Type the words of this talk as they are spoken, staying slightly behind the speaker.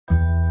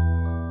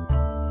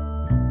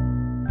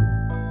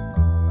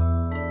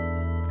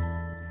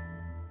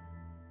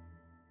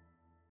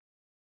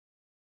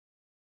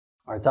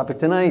Our topic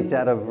tonight,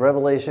 out of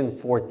Revelation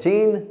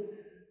 14,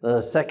 the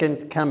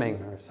second coming,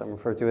 or some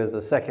refer to as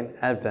the second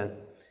advent.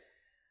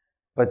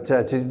 But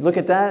to look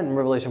at that in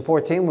Revelation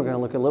 14, we're going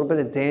to look a little bit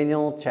at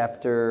Daniel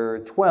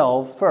chapter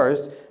 12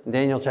 first.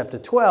 Daniel chapter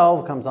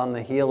 12 comes on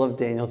the heel of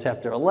Daniel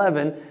chapter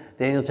 11.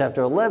 Daniel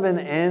chapter 11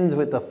 ends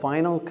with the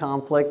final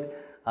conflict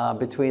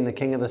between the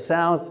king of the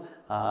south,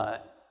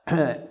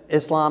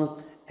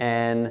 Islam,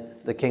 and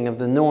the king of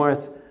the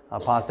north,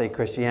 apostate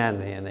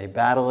Christianity. And they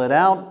battle it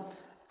out.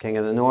 King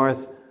of the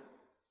north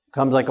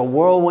comes like a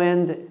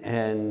whirlwind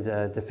and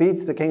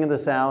defeats the king of the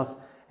south.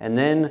 And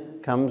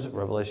then comes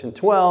Revelation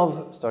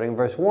 12, starting in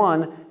verse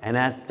 1. And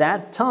at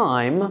that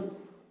time,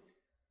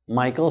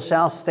 Michael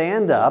shall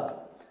stand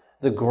up,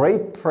 the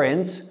great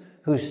prince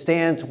who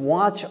stands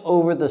watch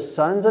over the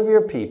sons of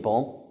your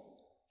people.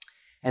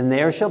 And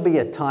there shall be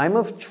a time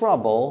of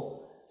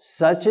trouble,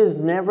 such as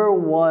never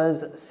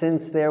was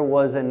since there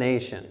was a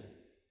nation,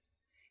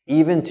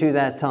 even to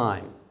that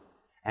time.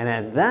 And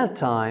at that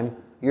time,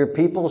 your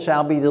people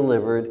shall be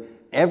delivered,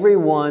 every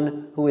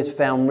one who is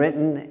found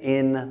written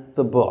in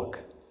the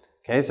book.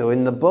 Okay, so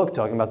in the book,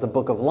 talking about the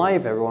book of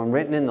life, everyone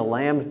written in the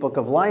Lamb's book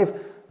of life,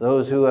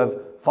 those who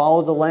have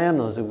followed the Lamb,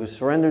 those who have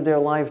surrendered their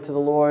life to the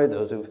Lord,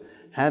 those who've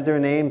had their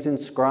names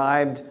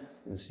inscribed,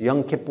 it's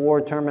Yom Kippur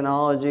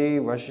terminology,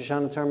 Rosh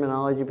Hashanah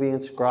terminology, being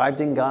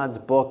inscribed in God's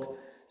book,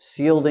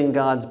 sealed in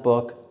God's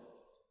book.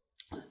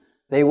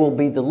 They will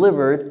be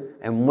delivered.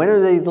 And when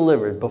are they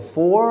delivered?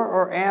 Before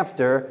or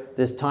after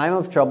this time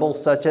of trouble,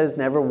 such as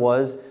never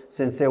was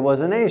since there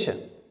was a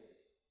nation?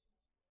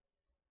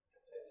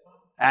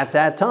 At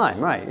that time,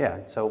 right,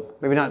 yeah. So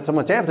maybe not so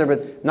much after,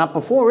 but not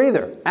before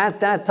either. At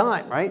that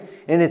time, right?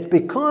 And it's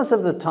because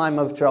of the time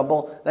of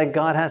trouble that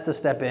God has to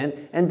step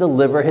in and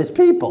deliver his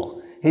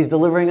people. He's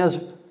delivering us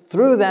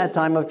through that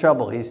time of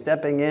trouble. He's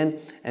stepping in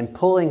and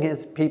pulling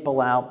his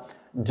people out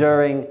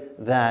during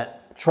that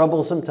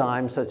troublesome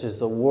time, such as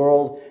the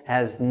world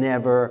has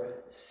never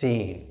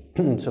seen.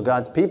 So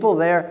God's people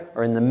there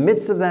are in the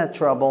midst of that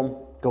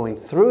trouble, going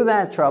through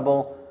that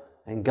trouble,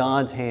 and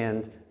God's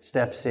hand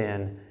steps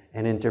in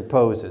and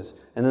interposes.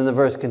 And then the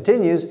verse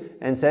continues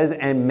and says,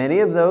 and many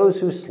of those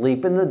who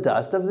sleep in the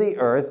dust of the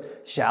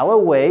earth shall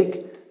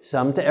awake,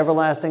 some to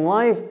everlasting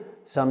life,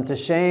 some to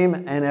shame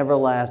and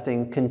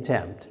everlasting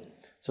contempt.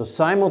 So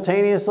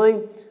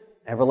simultaneously,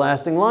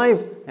 everlasting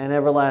life and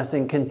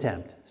everlasting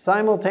contempt,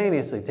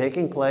 simultaneously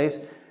taking place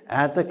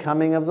at the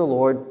coming of the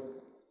Lord,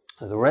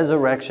 the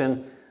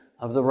resurrection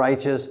of the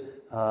righteous,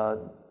 at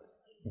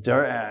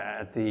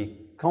the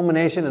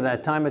culmination of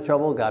that time of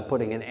trouble, God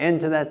putting an end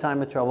to that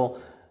time of trouble,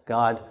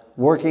 God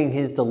working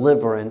his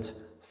deliverance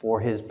for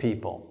his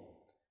people.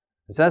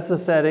 So that's the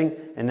setting.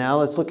 And now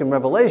let's look in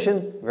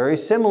Revelation, very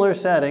similar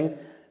setting.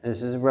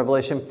 This is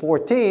Revelation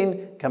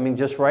 14, coming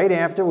just right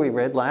after we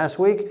read last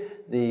week.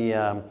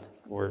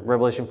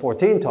 Revelation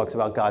 14 talks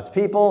about God's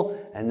people,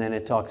 and then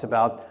it talks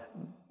about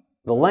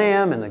the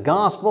Lamb and the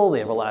gospel,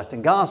 the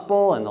everlasting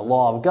gospel and the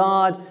law of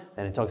God.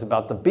 Then it talks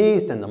about the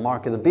beast and the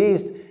mark of the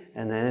beast.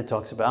 And then it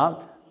talks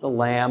about the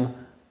Lamb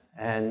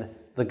and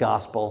the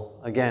gospel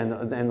again,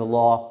 and the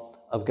law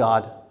of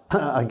God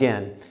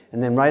again.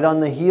 And then right on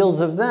the heels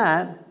of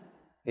that,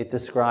 it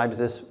describes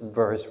this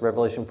verse,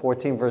 Revelation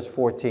 14, verse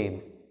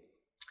 14.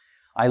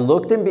 I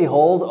looked and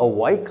behold a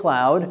white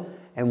cloud,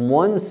 and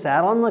one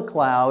sat on the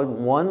cloud,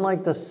 one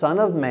like the Son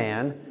of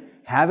Man,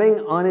 having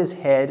on his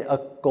head a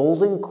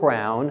golden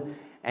crown,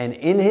 and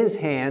in his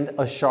hand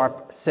a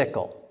sharp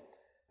sickle.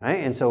 Right?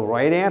 And so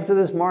right after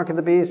this mark of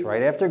the beast,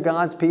 right after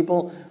God's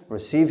people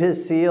receive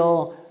his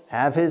seal,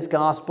 have his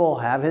gospel,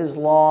 have his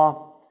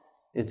law,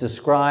 is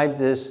described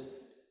this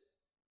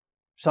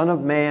Son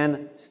of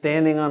Man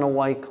standing on a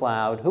white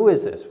cloud. Who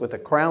is this? With a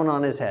crown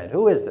on his head.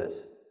 Who is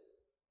this?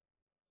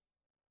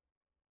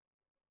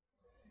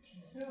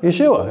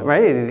 Yeshua,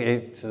 right?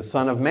 It's the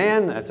Son of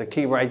Man. That's a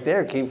key right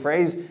there, key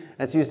phrase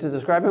that's used to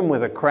describe him,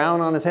 with a crown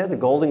on his head, the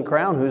golden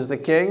crown. Who's the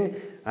king?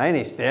 Right? And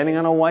he's standing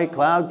on a white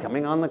cloud,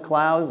 coming on the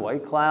cloud,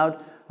 white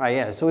cloud. Right,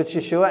 yeah, so it's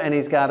Yeshua, and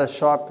he's got a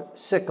sharp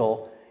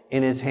sickle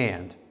in his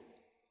hand.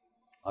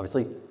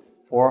 Obviously,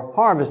 for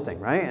harvesting,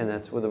 right? And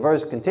that's where the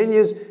verse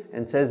continues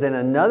and says, then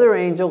another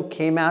angel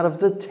came out of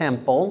the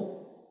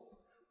temple,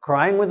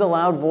 crying with a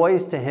loud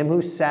voice to him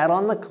who sat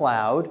on the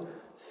cloud,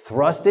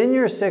 thrust in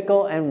your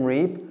sickle and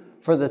reap,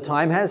 for the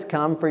time has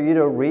come for you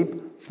to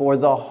reap, for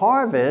the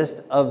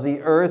harvest of the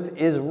earth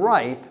is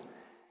ripe.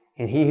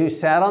 And he who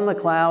sat on the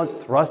cloud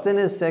thrust in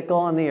his sickle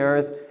on the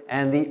earth,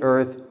 and the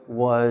earth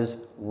was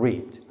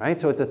reaped.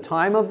 Right? So at the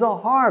time of the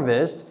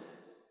harvest,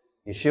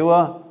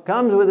 Yeshua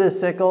comes with his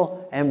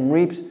sickle and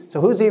reaps.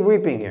 So who's he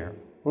reaping here?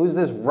 Who's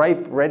this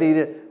ripe, ready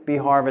to be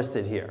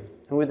harvested here?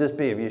 Who would this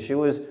be if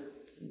Yeshua's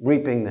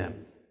reaping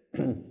them?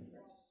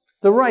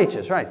 The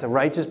righteous, right? The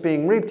righteous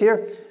being reaped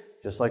here,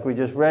 just like we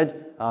just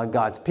read,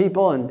 God's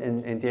people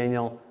in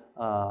Daniel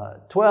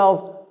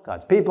 12,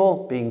 God's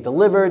people being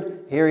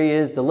delivered. Here he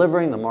is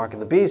delivering the mark of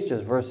the beast,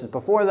 just verses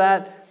before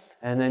that.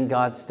 And then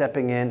God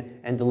stepping in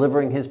and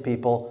delivering his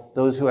people,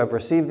 those who have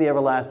received the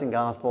everlasting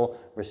gospel,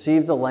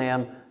 received the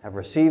Lamb, have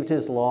received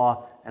his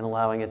law, and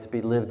allowing it to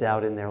be lived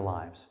out in their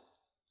lives.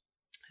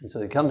 And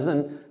so he comes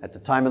in at the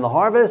time of the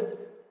harvest,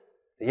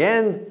 the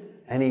end,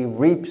 and he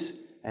reaps,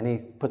 and he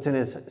puts in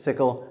his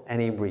sickle,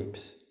 and he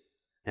reaps.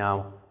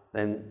 Now,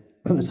 then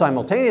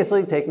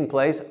simultaneously taking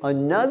place,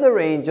 another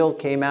angel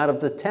came out of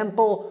the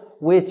temple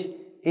which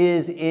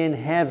is in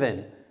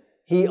heaven,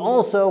 he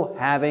also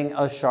having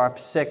a sharp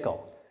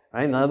sickle.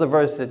 Right? Another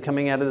verse that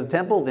coming out of the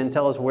temple didn't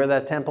tell us where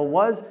that temple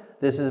was.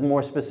 This is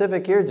more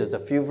specific here, just a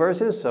few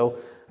verses. So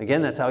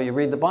again, that's how you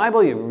read the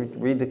Bible. You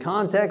read the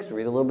context,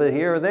 read a little bit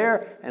here or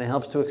there, and it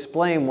helps to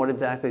explain what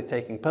exactly is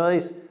taking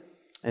place.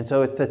 And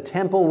so it's the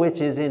temple which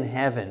is in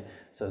heaven.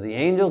 So the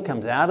angel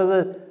comes out of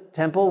the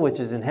temple which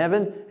is in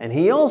heaven, and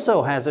he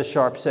also has a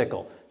sharp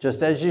sickle.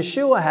 Just as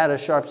Yeshua had a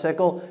sharp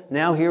sickle,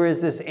 now here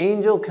is this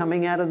angel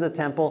coming out of the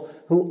temple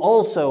who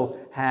also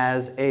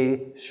has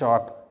a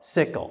sharp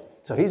sickle.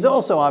 So he's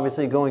also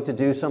obviously going to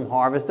do some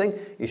harvesting.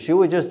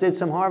 Yeshua just did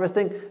some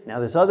harvesting. Now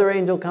this other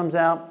angel comes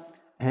out,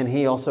 and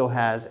he also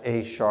has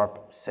a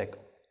sharp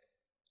sickle.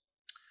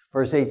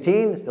 Verse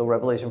 18, still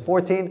Revelation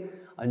 14,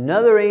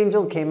 another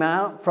angel came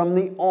out from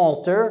the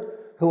altar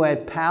who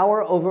had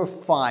power over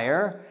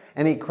fire,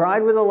 and he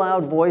cried with a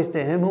loud voice to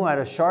him who had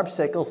a sharp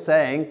sickle,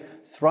 saying,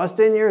 thrust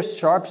in your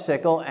sharp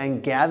sickle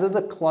and gather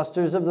the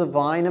clusters of the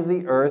vine of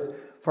the earth,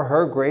 for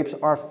her grapes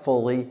are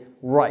fully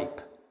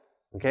ripe.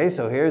 Okay,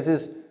 so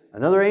here's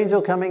another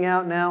angel coming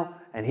out now,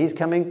 and he's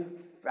coming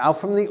out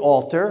from the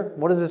altar.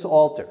 What is this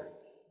altar?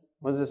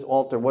 What is this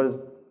altar?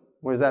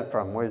 Where's that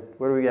from? Where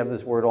do we have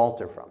this word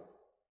altar from?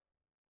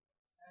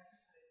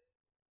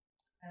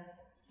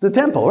 The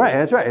temple, right,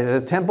 that's right.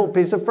 The temple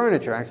piece of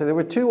furniture. Actually, there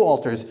were two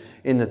altars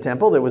in the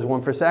temple. There was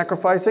one for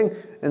sacrificing,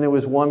 and there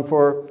was one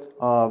for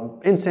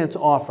incense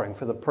offering,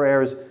 for the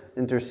prayers,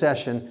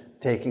 intercession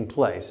taking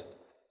place.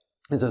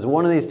 And so it's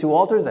one of these two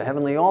altars, the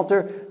heavenly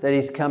altar, that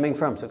he's coming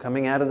from. So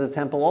coming out of the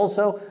temple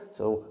also.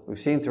 So we've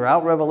seen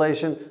throughout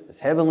Revelation this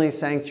heavenly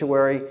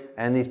sanctuary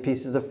and these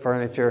pieces of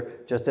furniture,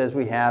 just as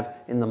we have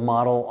in the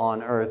model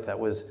on earth that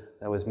was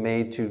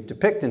made to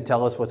depict and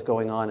tell us what's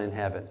going on in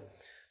heaven.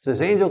 So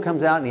this angel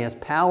comes out and he has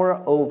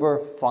power over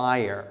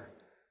fire.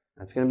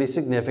 That's going to be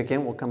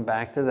significant. We'll come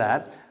back to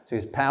that. So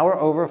he's power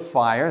over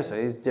fire.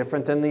 So he's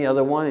different than the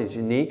other one. He's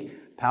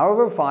unique. Power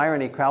over fire,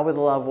 and he cried with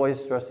a loud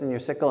voice, thrust in your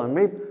sickle and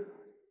reap,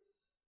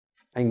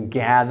 and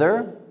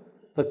gather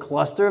the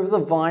cluster of the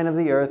vine of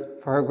the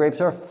earth, for her grapes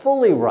are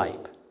fully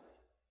ripe.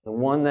 The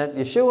one that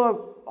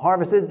Yeshua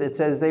harvested, it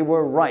says they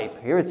were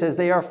ripe. Here it says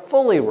they are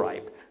fully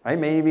ripe, right?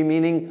 Maybe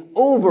meaning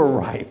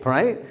overripe,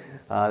 right?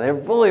 They're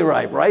fully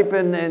ripe,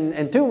 ripened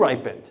and too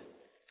ripened.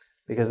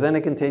 Because then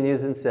it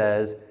continues and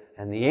says,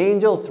 and the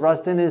angel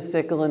thrust in his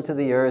sickle into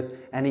the earth,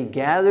 and he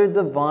gathered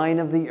the vine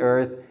of the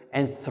earth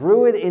and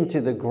threw it into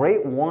the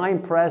great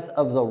winepress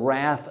of the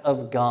wrath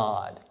of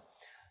God.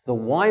 The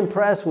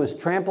winepress was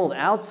trampled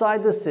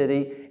outside the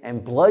city,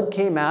 and blood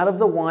came out of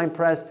the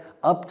winepress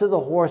up to the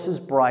horse's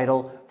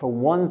bridle for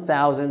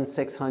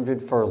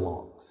 1,600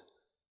 furlongs.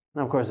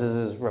 Now, of course, this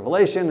is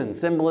Revelation and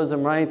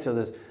symbolism, right? So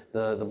there's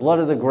the blood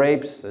of the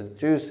grapes, the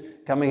juice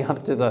coming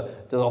up to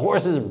the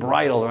horse's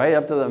bridle, right?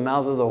 Up to the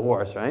mouth of the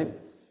horse, right?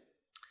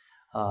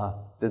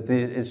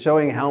 It's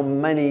showing how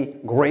many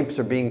grapes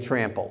are being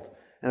trampled.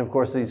 And of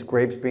course, these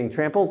grapes being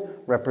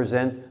trampled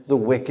represent the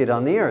wicked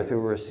on the earth who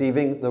are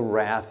receiving the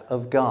wrath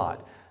of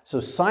God.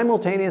 So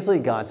simultaneously,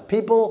 God's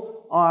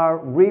people are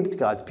reaped,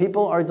 God's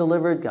people are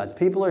delivered, God's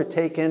people are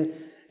taken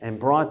and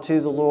brought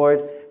to the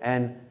Lord,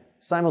 and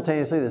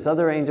simultaneously this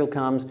other angel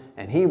comes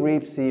and he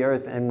reaps the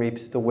earth and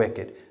reaps the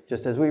wicked.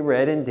 Just as we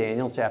read in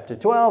Daniel chapter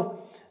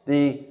 12,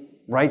 the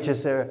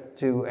righteous are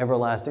to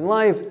everlasting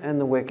life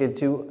and the wicked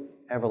to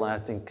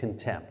everlasting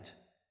contempt.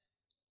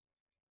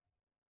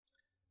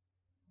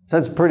 So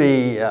that's a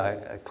pretty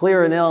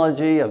clear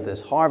analogy of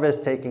this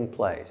harvest taking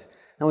place.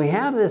 Now we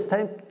have this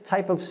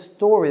type of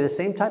story, the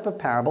same type of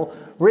parable,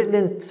 written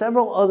in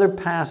several other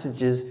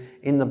passages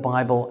in the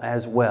Bible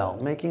as well,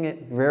 making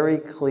it very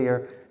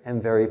clear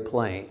and very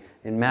plain.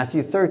 In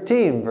Matthew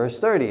 13, verse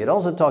 30, it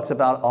also talks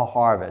about a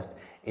harvest.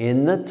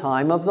 In the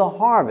time of the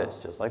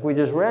harvest, just like we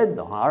just read,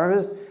 the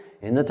harvest,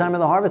 in the time of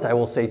the harvest, I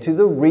will say to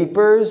the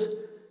reapers,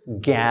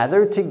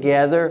 gather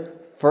together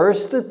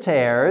first the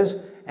tares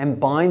and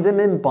bind them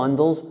in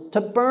bundles to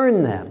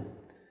burn them.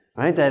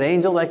 Right? That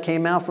angel that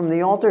came out from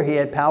the altar, he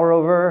had power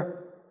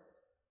over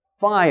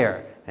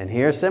fire. And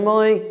here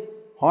similarly,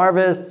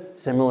 harvest,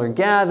 similar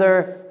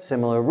gather,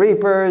 similar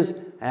reapers,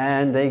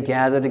 and they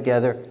gather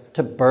together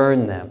to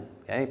burn them.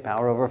 Okay?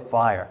 Power over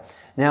fire.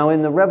 Now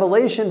in the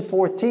Revelation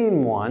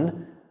 14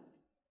 one,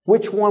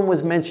 which one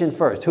was mentioned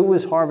first? Who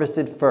was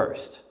harvested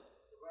first?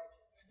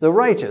 The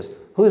righteous.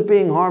 Who's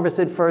being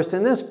harvested first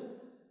in this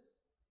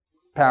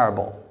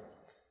parable?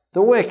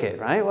 The wicked,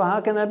 right? Well,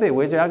 how can that be?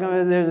 How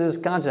come there's this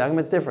concept? How come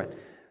it's different?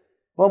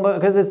 Well,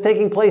 because it's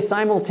taking place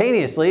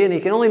simultaneously, and you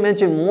can only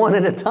mention one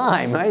at a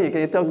time, right?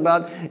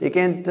 You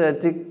can't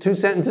take two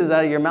sentences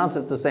out of your mouth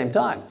at the same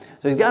time.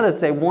 So he's got to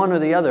say one or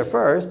the other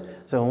first.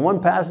 So in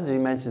one passage he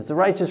mentions the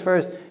righteous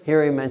first.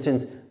 Here he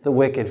mentions the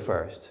wicked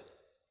first,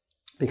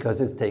 because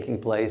it's taking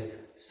place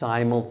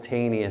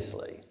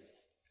simultaneously.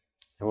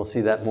 And we'll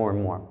see that more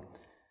and more.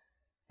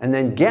 And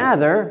then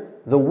gather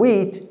the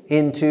wheat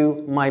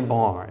into my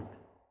barn.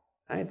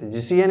 Right? Did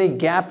you see any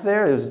gap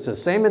there? It's the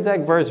same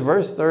exact verse,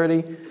 verse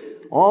 30,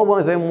 all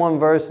within one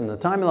verse. In the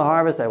time of the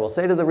harvest, I will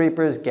say to the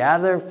reapers,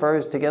 gather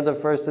together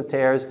first the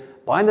tares,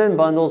 bind them in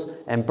bundles,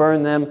 and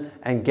burn them,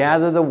 and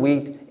gather the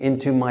wheat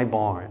into my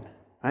barn.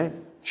 Right?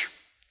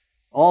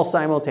 All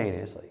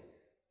simultaneously.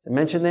 As I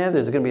mentioned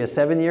there's going to be a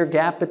 7-year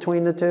gap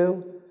between the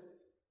two.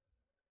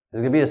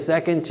 There's going to be a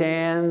second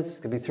chance. It's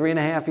going to be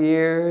 3.5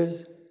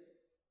 years.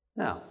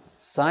 No,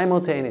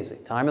 simultaneously.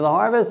 Time of the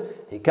harvest,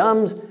 he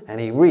comes and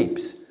he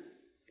reaps.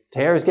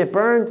 Tares get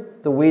burned,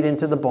 the wheat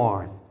into the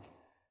barn.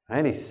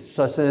 Right? He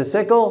sucks in his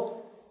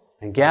sickle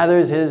and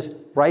gathers his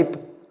ripe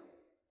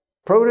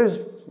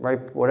produce,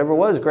 ripe whatever it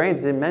was,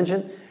 grains, didn't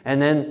mention.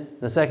 And then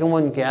the second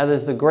one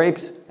gathers the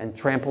grapes and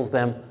tramples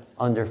them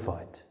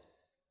underfoot.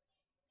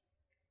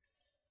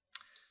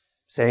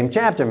 Same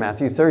chapter,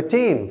 Matthew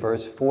 13,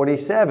 verse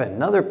 47,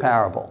 another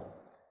parable.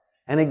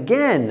 And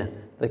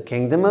again, the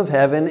kingdom of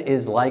heaven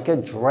is like a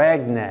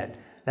dragnet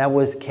that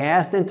was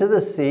cast into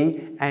the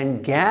sea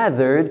and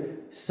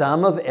gathered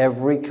some of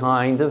every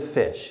kind of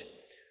fish,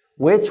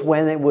 which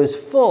when it was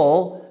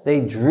full, they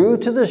drew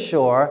to the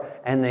shore,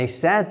 and they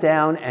sat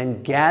down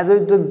and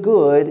gathered the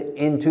good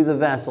into the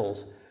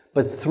vessels,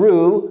 but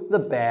threw the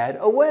bad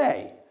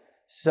away.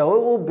 So it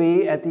will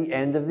be at the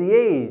end of the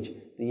age.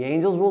 The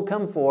angels will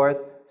come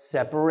forth,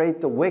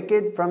 separate the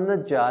wicked from the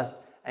just,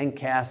 and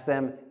cast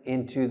them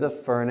into the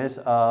furnace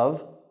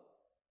of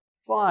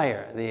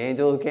fire. The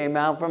angel who came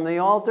out from the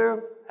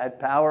altar had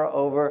power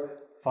over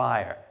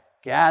fire.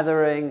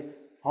 Gathering,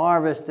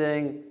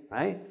 harvesting,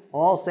 right?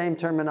 All same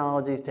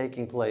terminologies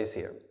taking place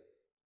here.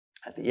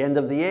 At the end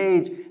of the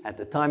age, at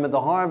the time of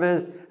the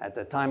harvest, at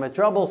the time of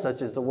trouble,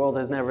 such as the world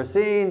has never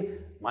seen,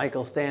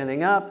 Michael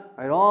standing up,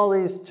 right? All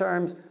these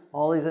terms,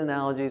 all these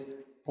analogies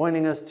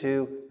pointing us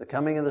to the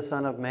coming of the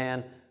Son of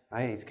Man,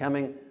 right? He's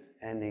coming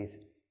and he's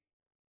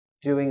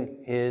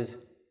doing his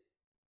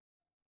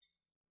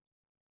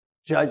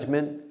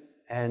judgment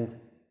and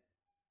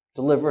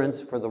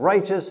deliverance for the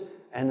righteous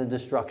and the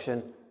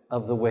destruction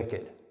of the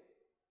wicked.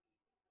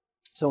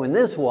 So in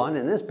this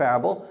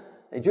parable,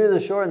 they drew to the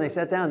shore and they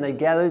sat down and they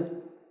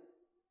gathered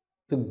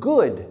the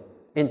good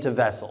into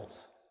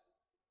vessels.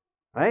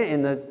 Right?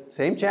 In the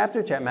same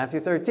chapter,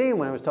 Matthew 13,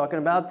 when it was talking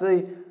about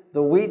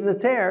the wheat and the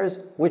tares,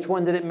 which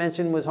one did it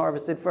mention was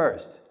harvested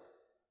first?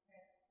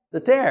 The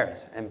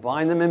tares. And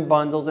bind them in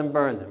bundles and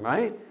burn them,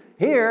 right?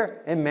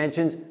 Here, it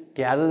mentions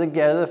gather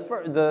together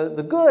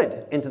the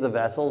good into the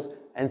vessels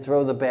and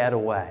throw the bad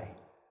away.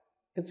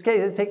 It's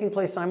taking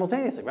place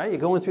simultaneously, right?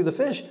 You're going through the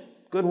fish,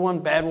 good one,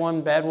 bad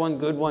one,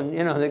 good one.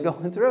 They're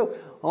going through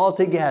all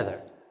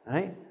together,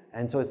 right?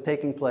 And so it's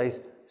taking place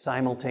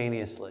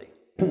simultaneously.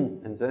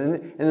 And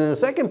in the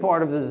second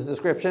part of this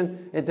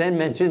description, it then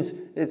mentions,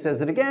 it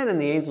says it again, and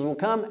the angels will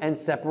come and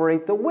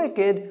separate the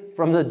wicked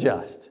from the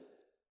just.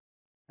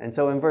 And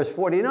so in verse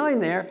 49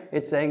 there,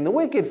 it's saying the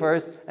wicked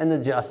first and the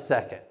just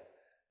second.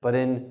 But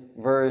in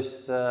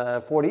verse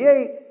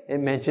 48, it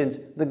mentions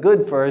the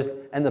good first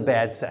and the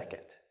bad second.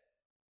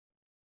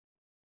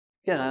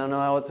 Again, I don't know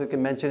how else we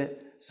can mention it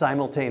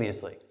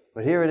simultaneously.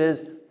 But here it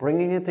is,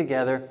 bringing it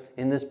together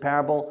in this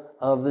parable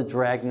of the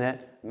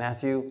dragnet,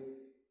 Matthew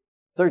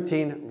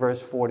 13,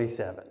 verse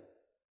 47.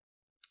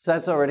 So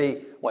that's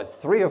already,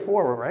 3 or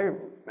 4,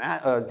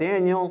 right?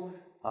 Daniel,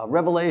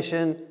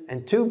 Revelation,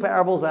 and 2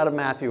 parables out of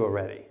Matthew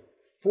already.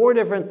 4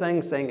 different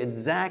things saying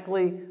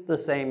exactly the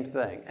same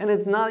thing. And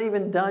it's not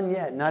even done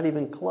yet, not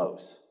even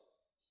close.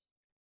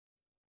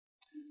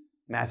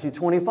 Matthew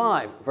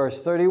 25,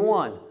 verse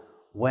 31.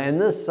 When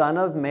the Son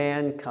of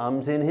Man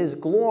comes in his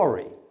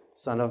glory.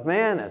 Son of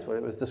Man, that's what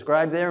it was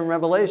described there in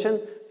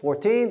Revelation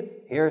 14.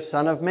 Here,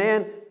 Son of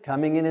Man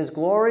coming in his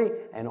glory,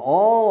 and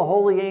all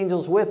holy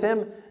angels with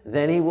him.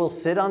 Then he will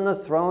sit on the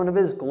throne of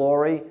his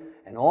glory,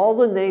 and all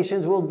the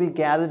nations will be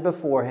gathered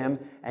before him,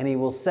 and he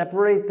will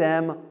separate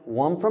them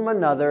one from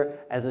another,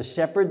 as a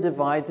shepherd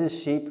divides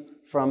his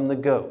sheep from the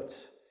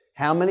goats.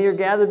 How many are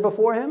gathered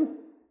before him?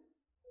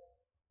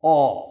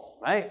 All,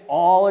 right?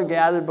 All are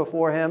gathered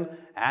before him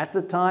at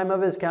the time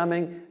of his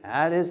coming.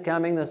 At his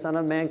coming, the Son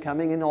of Man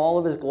coming in all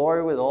of his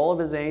glory with all of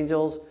his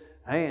angels.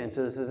 Right? And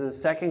so this is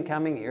his second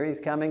coming. Here he's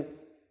coming.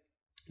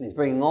 And he's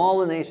bringing all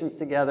the nations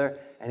together,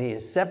 and he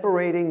is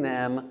separating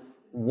them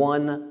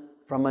one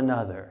from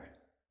another.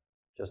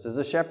 Just as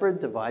a shepherd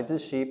divides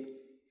his sheep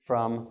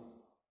from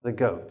the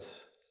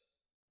goats.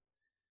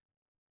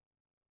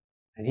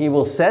 And he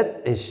will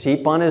set his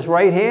sheep on his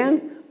right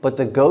hand, but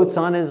the goats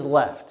on his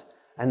left.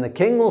 And the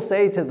king will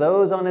say to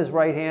those on his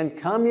right hand,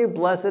 "Come, you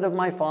blessed of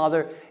my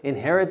Father,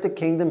 inherit the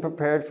kingdom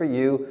prepared for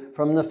you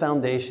from the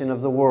foundation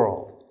of the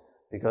world."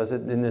 Because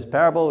in this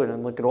parable, we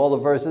don't look at all the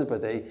verses,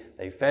 but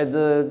they fed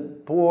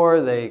the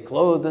poor, they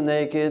clothed the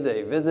naked,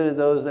 they visited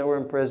those that were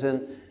in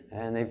prison,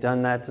 and they've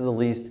done that to the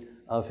least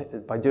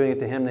by doing it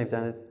to him, they've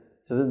done it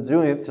to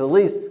the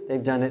least,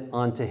 they've done it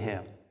unto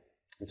him.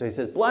 And so he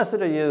says, "Blessed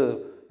are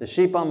you, the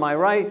sheep on my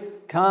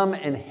right, come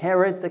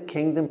inherit the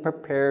kingdom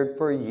prepared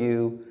for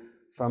you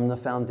from the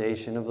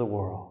foundation of the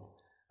world.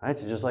 Right?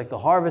 So just like the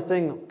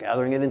harvesting,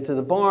 gathering it into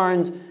the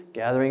barns,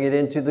 gathering it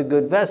into the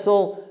good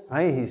vessel,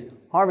 right? He's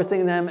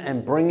harvesting them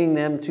and bringing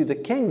them to the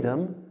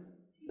kingdom,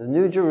 the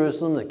New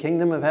Jerusalem, the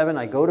kingdom of heaven.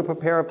 I go to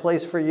prepare a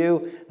place for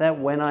you, that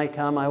when I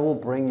come, I will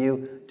bring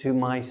you to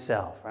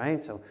myself,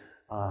 right? So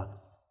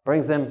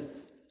brings them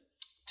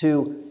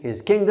to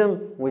his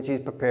kingdom, which he's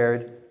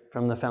prepared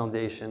from the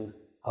foundation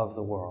of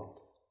the world.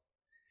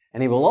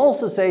 And he will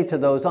also say to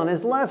those on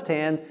his left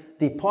hand,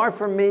 depart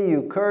from me,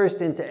 you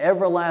cursed, into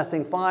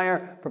everlasting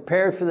fire,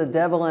 prepared for the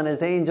devil and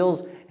his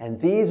angels, and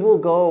these will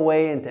go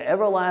away into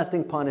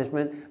everlasting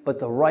punishment, but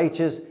the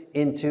righteous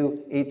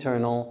into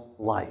eternal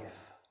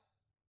life.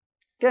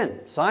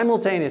 Again,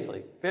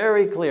 simultaneously,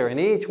 very clear in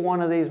each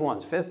one of these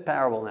ones, fifth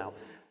parable now,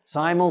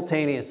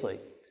 simultaneously.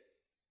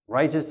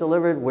 Righteous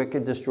delivered,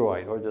 wicked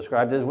destroyed, or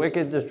described as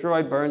wicked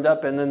destroyed, burned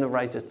up, and then the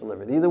righteous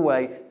delivered. Either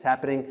way, it's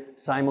happening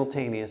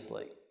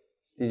simultaneously.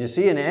 Did you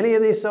see in any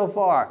of these so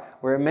far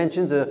where it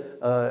mentions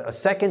a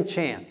second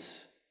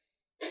chance?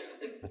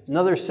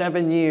 Another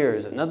 7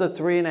 years, another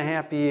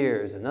 3.5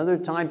 years, another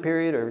time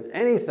period, or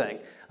anything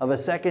of a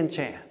second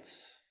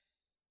chance?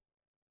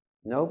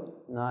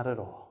 Nope, not at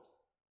all.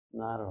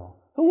 Not at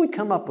all. Who would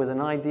come up with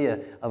an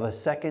idea of a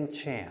second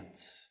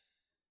chance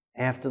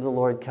after the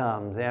Lord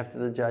comes, after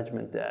the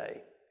judgment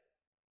day?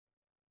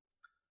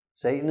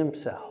 Satan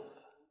himself.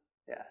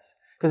 Yes.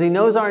 Because he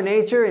knows our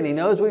nature, and he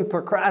knows we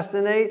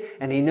procrastinate,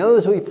 and he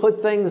knows we put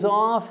things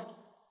off,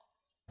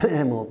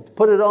 and we'll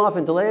put it off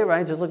and delay it,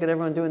 right? Just look at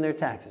everyone doing their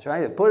taxes,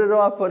 right? Put it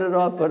off, put it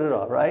off, put it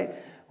off, right?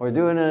 Or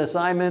doing an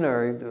assignment,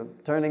 or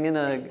turning in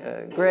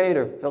a grade,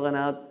 or filling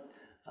out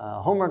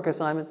a homework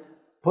assignment.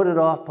 Put it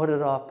off, put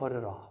it off, put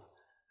it off.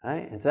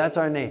 Right? And so that's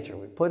our nature.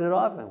 We put it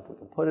off, and if we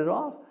can put it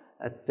off,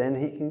 then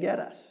he can get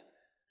us.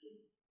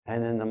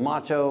 And then the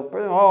macho,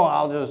 oh,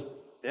 I'll just,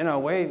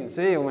 wait and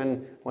see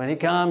when he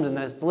comes and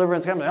this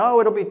deliverance comes. Oh,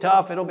 it'll be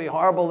tough, it'll be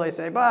horrible. They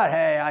say, but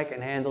hey, I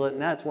can handle it.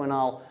 And that's when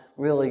I'll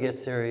really get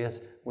serious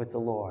with the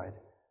Lord.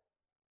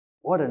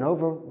 What an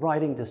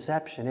overriding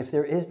deception if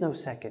there is no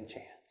second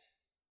chance.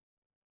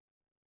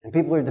 And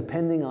people are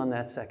depending on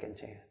that second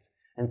chance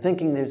and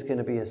thinking there's going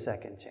to be a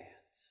second chance.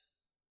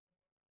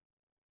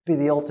 Be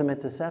the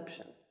ultimate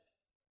deception,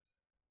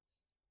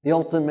 the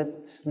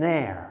ultimate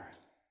snare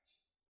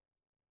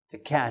to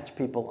catch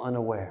people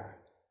unaware.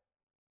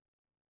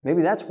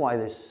 Maybe that's why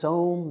there's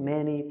so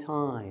many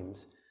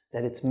times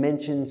that it's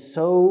mentioned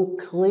so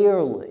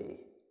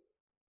clearly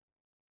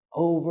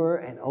over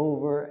and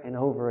over and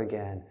over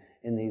again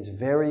in these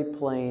very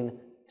plain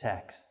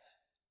texts.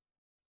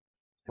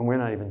 And we're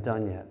not even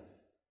done yet.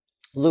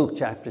 Luke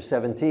chapter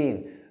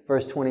 17,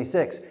 verse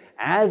 26.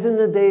 As in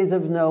the days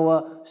of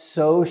Noah,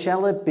 so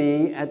shall it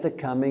be at the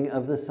coming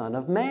of the Son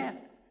of Man.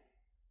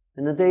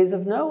 In the days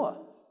of Noah.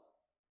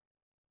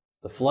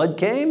 The flood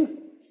came,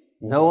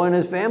 Noah and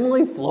his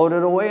family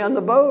floated away on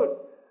the boat,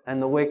 and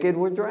the wicked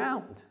were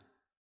drowned.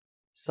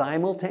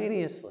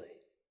 Simultaneously,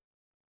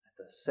 at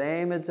the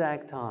same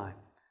exact time.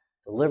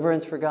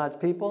 Deliverance for God's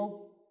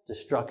people,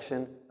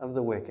 destruction of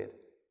the wicked.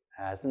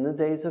 As in the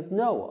days of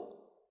Noah,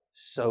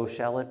 so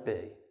shall it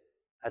be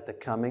at the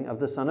coming of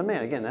the Son of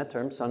Man. Again, that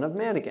term, Son of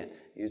Man again.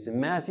 Used in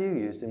Matthew,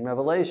 used in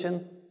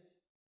Revelation.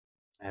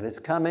 And it's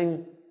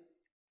coming.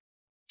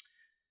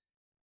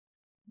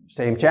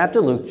 Same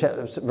chapter, Luke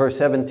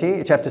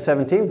chapter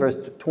 17,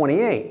 verse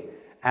 28.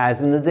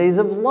 As in the days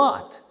of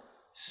Lot,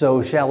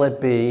 so shall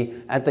it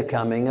be at the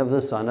coming of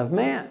the Son of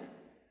Man.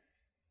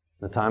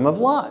 The time of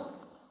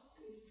Lot.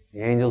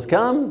 The angels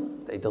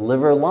come, they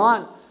deliver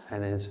Lot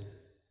and his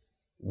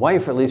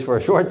wife, at least for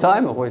a short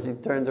time, before she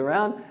turns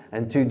around,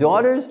 and 2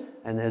 daughters.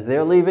 And as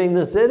they're leaving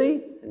the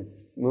city and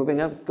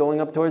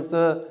going up towards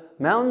the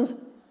mountains,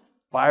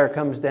 fire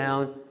comes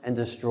down and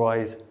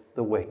destroys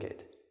the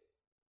wicked.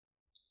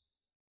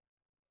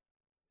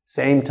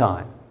 Same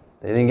time.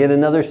 They didn't get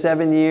another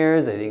 7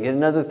 years. They didn't get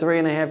another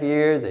 3.5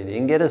 years. They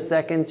didn't get a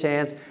second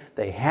chance.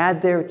 They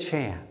had their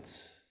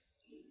chance.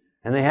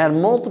 And they had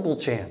multiple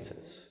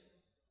chances.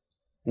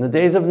 In the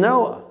days of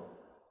Noah,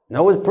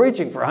 Noah's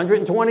preaching for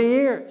 120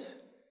 years,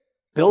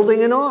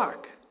 building an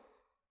ark.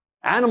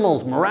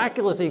 Animals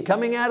miraculously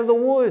coming out of the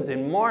woods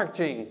and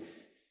marching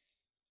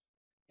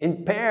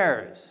in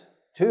pairs,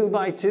 2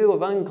 by 2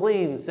 of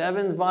unclean,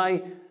 7s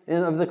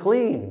of the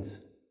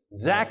cleans.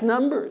 Exact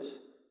numbers.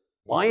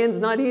 Lions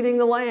not eating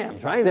the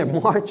lambs, right? They're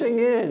marching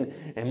in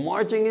and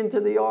marching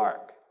into the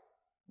ark,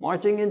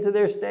 marching into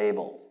their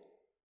stables,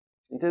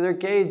 into their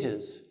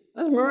cages.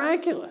 That's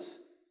miraculous.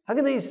 How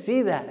can they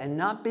see that and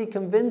not be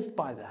convinced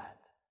by that?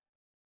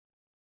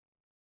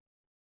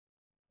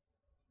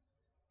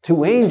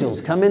 2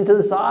 angels come into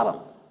the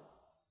Sodom.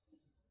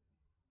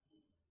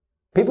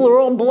 People are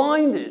all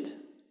blinded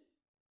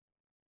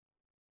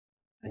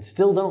and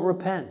still don't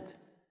repent,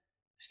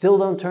 still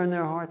don't turn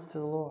their hearts to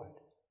the Lord.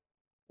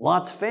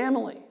 Lot's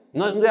family,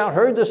 no doubt,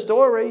 heard the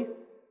story.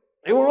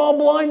 They were all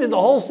blinded. The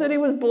whole city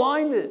was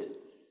blinded.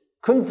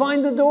 Couldn't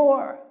find the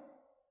door.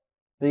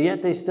 But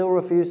yet they still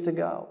refused to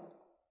go.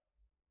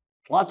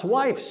 Lot's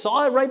wife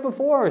saw it right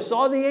before her,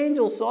 saw the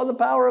angels, saw the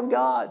power of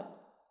God.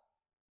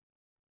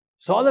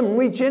 Saw them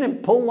reach in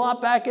and pull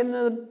Lot back into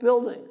the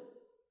building.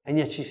 And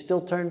yet she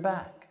still turned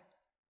back.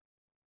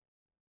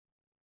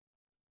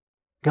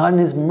 God in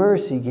His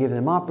mercy gave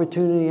them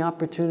opportunity.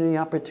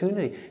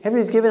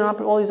 He's given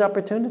all these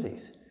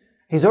opportunities.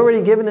 He's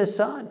already given His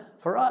Son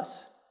for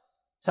us.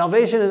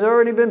 Salvation has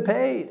already been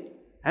paid.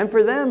 And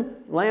for them,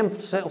 lamb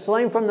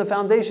slain from the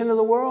foundation of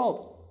the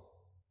world.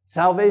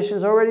 Salvation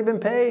has already been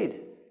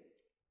paid.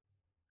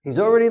 He's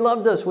already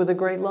loved us with a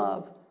great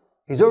love.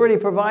 He's already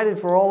provided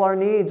for all our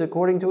needs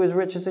according to His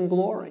riches and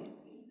glory.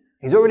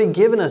 He's already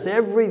given us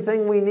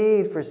everything we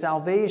need for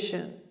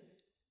salvation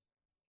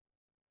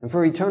and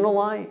for eternal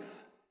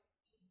life.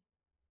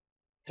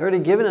 He's already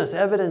given us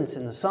evidence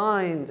in the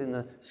signs, in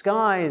the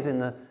skies, in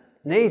the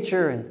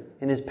nature, and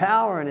in His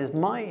power and His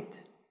might,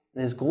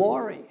 and His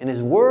glory, and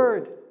His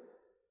word.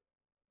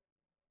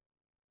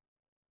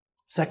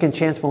 Second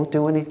chance won't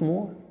do anything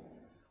more.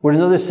 Would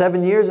another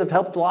 7 years have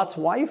helped Lot's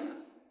wife?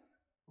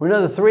 Would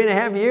another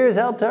 3.5 years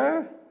helped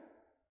her?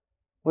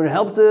 Would it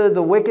help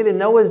the wicked in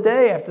Noah's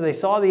day after they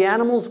saw the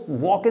animals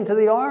walk into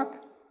the ark?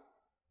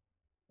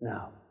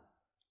 No.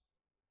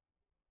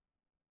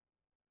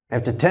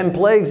 After 10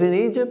 plagues in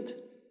Egypt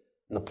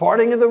and the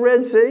parting of the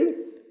Red Sea,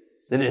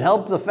 did it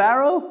help the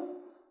Pharaoh?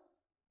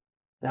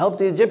 Did it help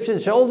the Egyptian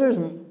soldiers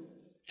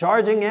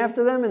charging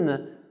after them in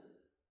the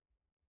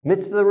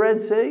midst of the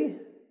Red Sea?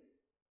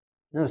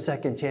 No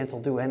second chance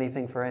will do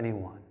anything for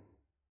anyone.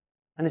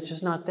 And it's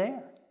just not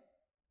there.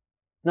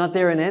 It's not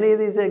there in any of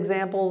these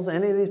examples,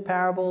 any of these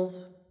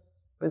parables.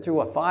 Been through,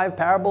 5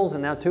 parables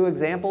and now 2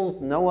 examples,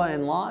 Noah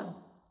and Lot.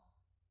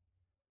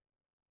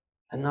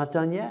 And not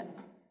done yet.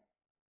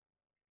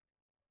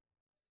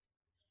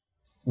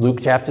 Luke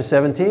chapter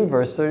 17,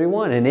 verse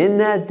 31. And in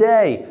that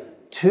day,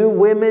 2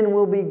 women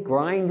will be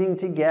grinding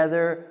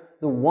together.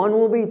 The one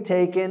will be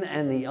taken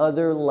and the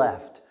other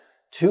left.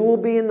 2 will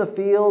be in the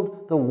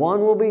field. The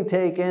one will be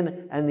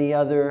taken and the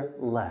other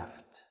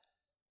left.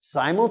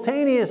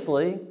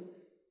 Simultaneously,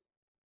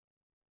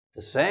 at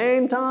the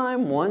same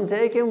time, one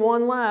taken,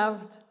 one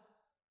left.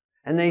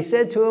 And they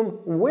said to him,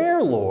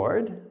 "Where,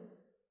 Lord?"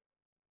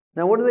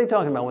 Now, what are they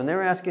talking about when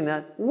they're asking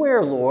that?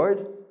 Where,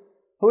 Lord?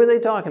 Who are they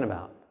talking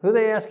about? Who are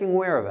they asking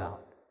where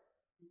about?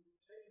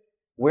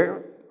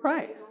 Where?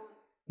 Right.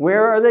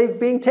 Where are they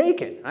being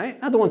taken?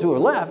 Right? Not the ones who are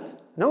left.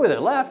 No, where they're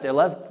left. They're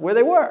left where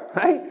they were.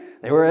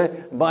 Right? They were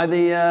by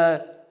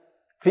the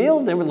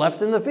field. They were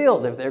left in the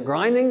field. If they're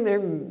grinding, they're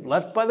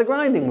left by the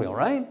grinding wheel.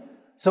 Right?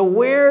 So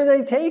where are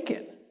they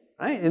taken?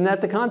 Right? Isn't that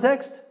the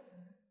context?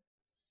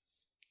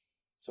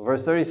 So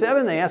verse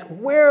 37, they ask,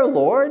 "Where,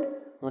 Lord?"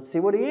 Let's see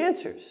what he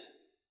answers.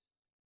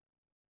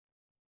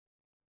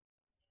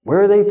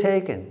 Where are they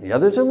taken? The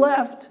others are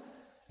left.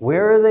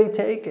 Where are they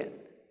taken?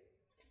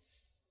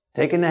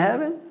 Taken to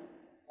heaven?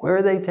 Where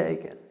are they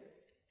taken?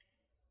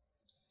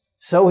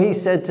 So he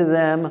said to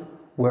them,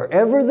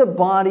 "Wherever the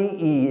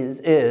body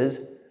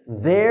is,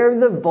 there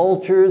the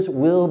vultures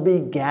will be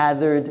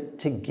gathered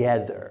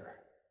together."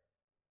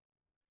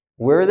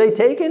 Where are they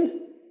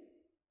taken?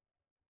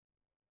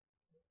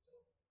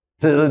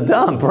 To the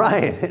dump,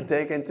 right? They're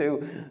taken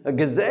to a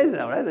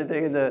Gaza, right? They're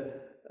taken to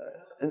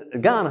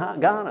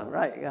Ghana,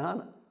 right?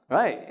 Ghana,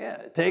 right?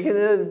 Yeah, taken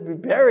to be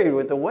buried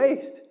with the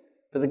waste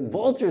for the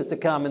vultures to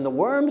come and the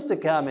worms to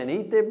come and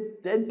eat their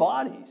dead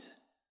bodies.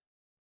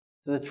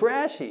 To the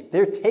trash heap.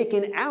 They're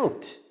taken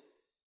out.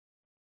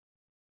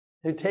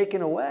 They're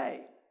taken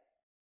away.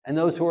 And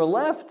those who are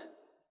left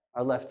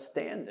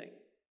standing.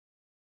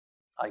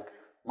 Like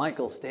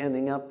Michael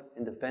standing up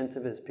in defense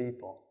of his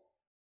people.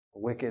 The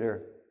wicked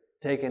are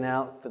taken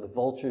out for the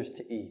vultures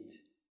to eat.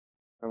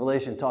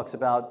 Revelation talks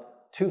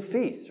about 2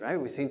 feasts, right?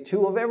 We've seen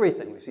 2 of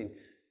everything. We've seen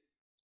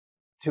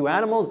 2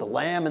 animals, the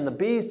lamb and the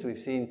beast. We've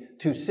seen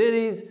 2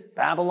 cities,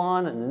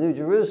 Babylon and the New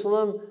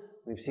Jerusalem.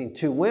 We've seen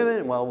 2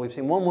 women. Well, we've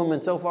seen 1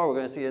 woman so far. We're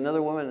going to see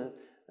another woman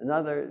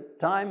another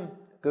time.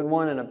 A good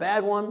one and a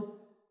bad one.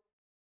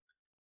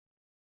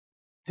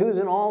 2's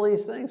in all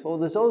these things. Well,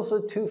 there's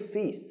also 2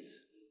 feasts.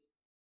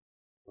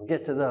 We'll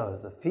get to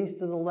those. The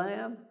Feast of the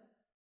Lamb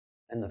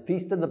and the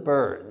Feast of the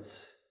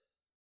Birds.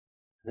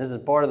 This is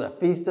part of the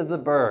Feast of the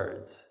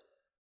Birds.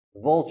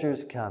 The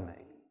vultures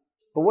coming.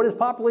 But what is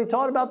popularly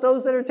taught about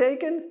those that are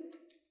taken?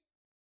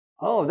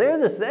 Oh, they're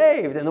the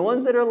saved. And the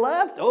ones that are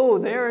left, oh,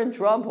 they're in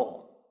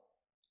trouble.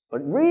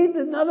 But read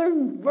another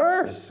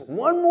verse.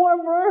 1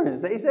 more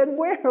verse. They said,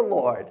 "Where,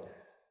 Lord?"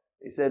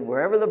 He said,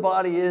 "Wherever the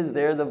body is,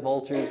 there the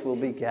vultures will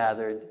be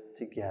gathered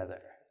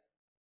together."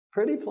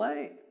 Pretty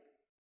plain.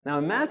 Now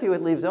in Matthew,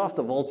 it leaves off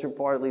the vulture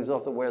part, it leaves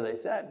off the where they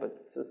sat, but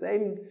it's the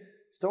same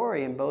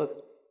story in both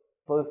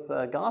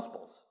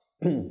Gospels.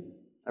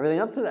 Everything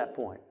up to that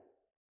point.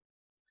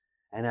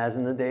 And as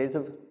in the days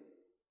of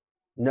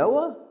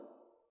Noah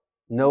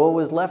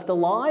was left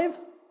alive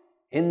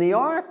in the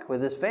ark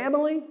with his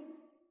family,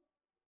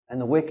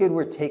 and the wicked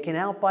were taken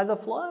out by the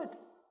flood,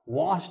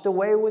 washed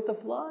away with the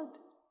flood.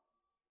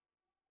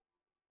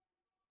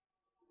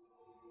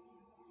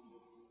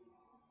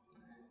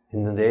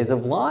 In the days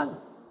of Lot,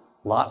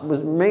 Lot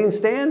remained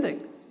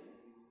standing.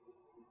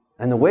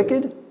 And the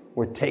wicked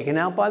were taken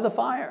out by the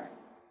fire.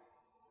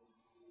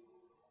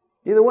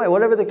 Either way,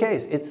 whatever the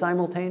case, it's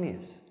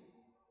simultaneous.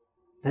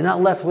 They're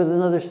not left with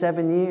another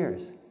 7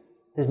 years.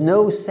 There's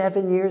no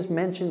 7 years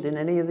mentioned in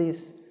any of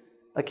these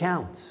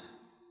accounts.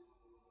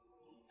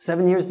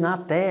 7 years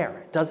not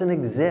there. It doesn't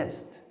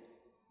exist.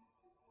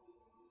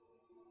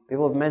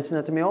 People have mentioned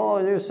that to me.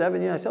 Oh, there's 7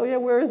 years. I say, oh yeah,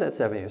 where is that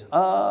 7 years?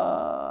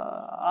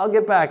 I'll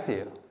get back to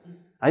you.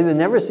 I either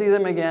never see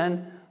them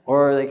again,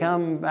 or they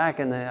come back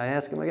and I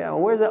ask them again,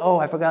 well, where's it? Oh,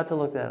 I forgot to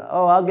look that up.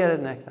 Oh, I'll get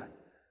it next time.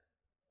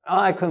 Oh,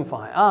 I couldn't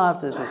find it. I'll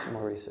have to do some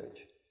more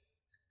research.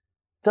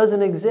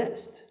 Doesn't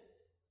exist.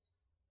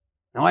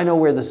 Now, I know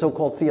where the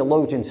so-called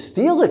theologians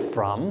steal it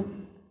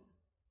from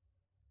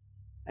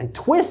and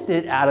twist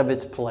it out of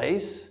its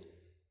place,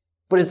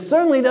 but it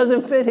certainly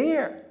doesn't fit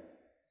here.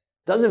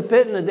 Doesn't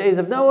fit in the days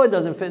of Noah,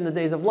 doesn't fit in the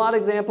days of Lot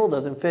example,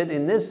 doesn't fit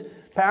in this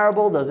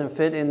parable, doesn't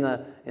fit in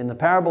the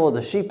parable of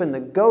the sheep and the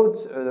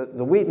goats, or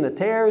the wheat and the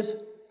tares,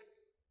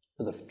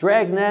 or the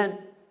dragnet,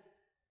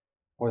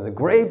 or the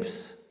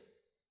grapes.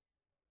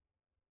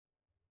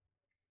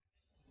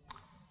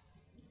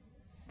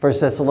 1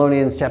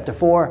 Thessalonians chapter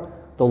 4,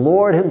 the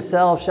Lord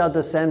himself shall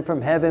descend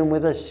from heaven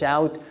with a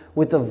shout,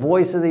 with the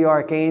voice of the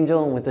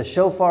archangel, and with the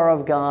shofar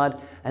of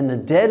God, and the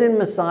dead in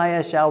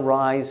Messiah shall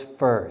rise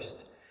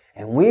first.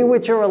 And we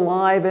which are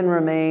alive and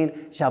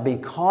remain shall be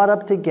caught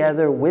up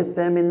together with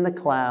them in the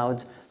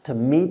clouds to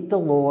meet the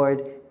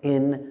Lord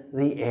in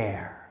the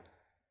air.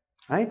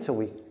 Right? So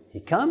he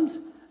comes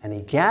and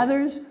he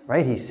gathers,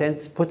 right? He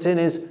puts in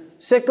his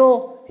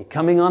sickle, he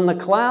coming on the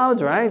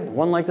clouds, right?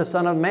 One like the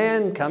Son of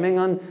Man coming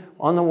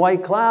on the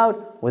white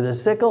cloud with a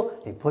sickle.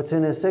 He puts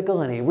in his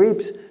sickle and he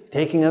reaps,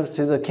 taking us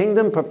to the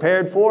kingdom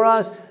prepared for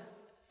us.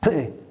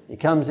 He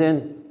comes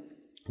in,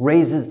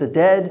 raises the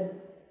dead.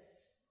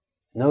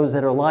 Those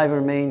that are alive and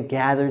remain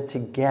gathered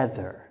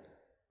together.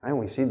 Right?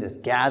 We see this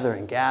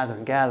gathering,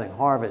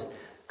 harvest,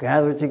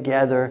 gathered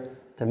together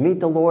to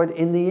meet the Lord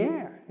in the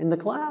air, in the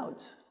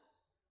clouds.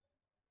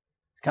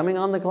 He's coming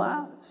on the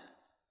clouds.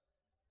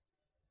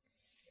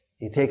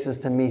 He takes us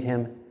to meet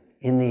him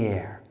in the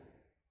air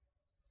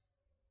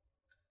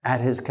at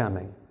his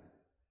coming.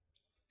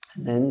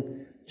 And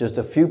then just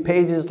a few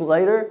pages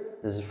later,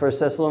 this is 1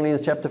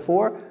 Thessalonians chapter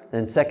 4,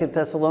 then 2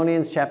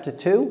 Thessalonians chapter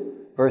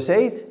 2, verse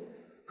 8,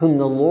 whom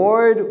the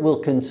Lord will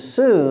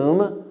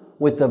consume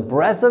with the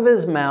breath of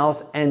his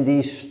mouth and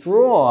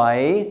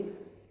destroy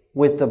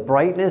with the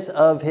brightness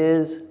of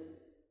his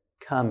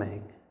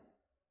coming.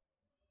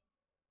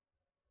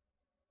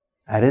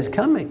 At his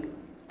coming.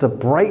 The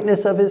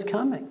brightness of his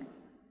coming.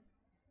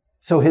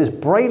 So his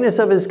brightness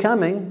of his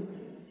coming,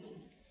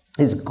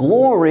 his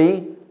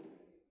glory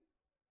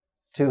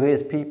to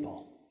his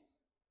people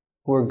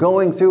who are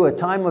going through a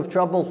time of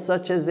trouble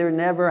such as there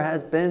never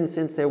has been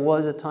since there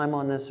was a time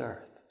on this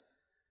earth.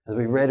 As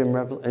we read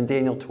in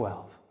Daniel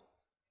 12.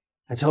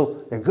 And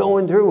so we're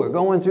going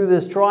through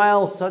this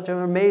trial, such an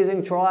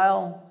amazing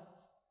trial,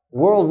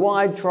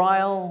 worldwide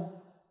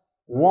trial,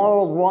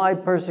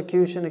 worldwide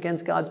persecution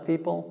against God's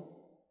people,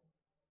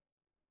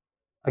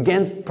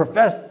 against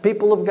professed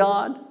people of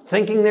God,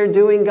 thinking they're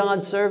doing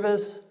God's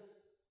service.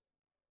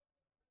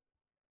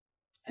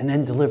 And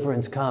then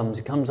deliverance comes.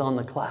 He comes on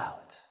the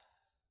clouds.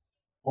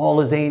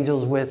 All his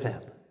angels with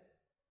him.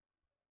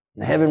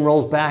 And the heaven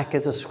rolls back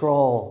as a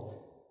scroll.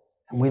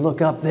 And we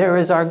look up, there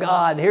is our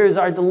God. Here is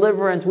our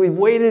deliverance. We've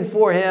waited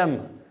for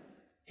him.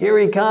 Here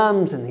he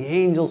comes. And the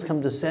angels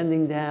come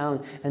descending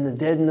down. And the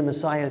dead in the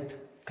Messiah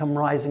come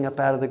rising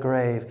up out of the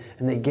grave.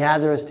 And they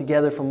gather us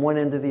together from one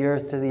end of the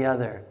earth to the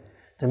other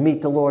to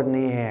meet the Lord in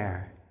the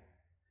air.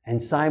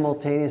 And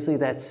simultaneously,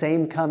 that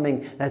same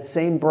coming, that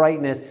same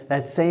brightness,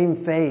 that same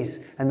face.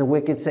 And the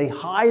wicked say,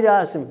 hide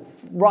us, and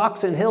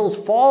rocks and hills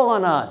fall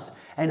on us.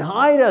 And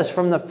hide us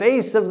from the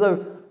face of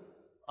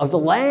the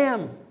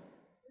Lamb.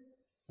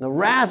 The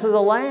wrath of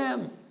the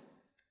Lamb.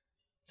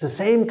 It's the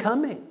same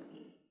coming.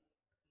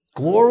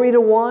 Glory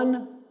to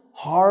one,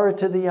 horror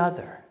to the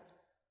other.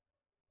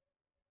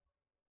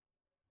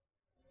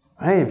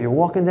 Right? If you're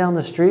walking down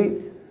the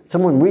street,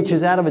 someone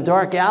reaches out of a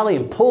dark alley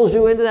and pulls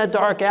you into that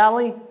dark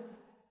alley,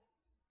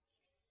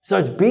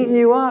 starts beating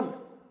you up,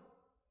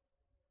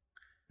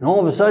 and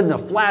all of a sudden a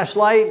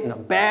flashlight and a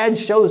badge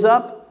shows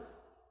up,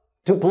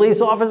 2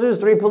 police officers,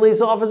 3 police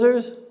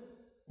officers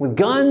with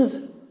guns.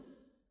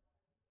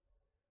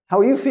 How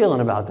are you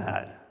feeling about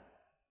that?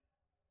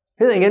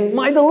 You're thinking,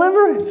 my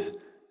deliverance.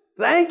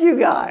 Thank you,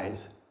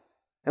 guys.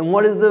 And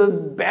what is the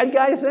bad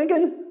guy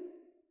thinking?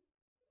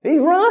 He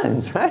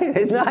runs, right?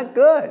 It's not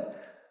good.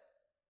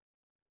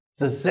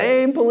 It's the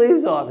same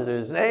police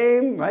officer,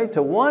 same, right?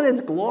 To one,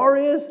 it's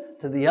glorious.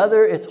 To the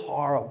other, it's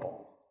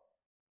horrible.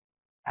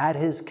 At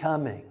his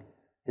coming,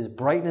 his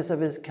brightness of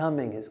his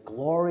coming is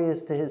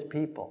glorious to his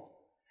people,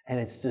 and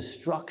it's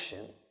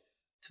destruction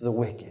to the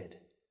wicked.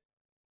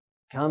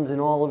 Comes in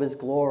all of his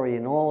glory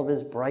and all of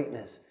his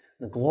brightness,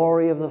 the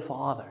glory of the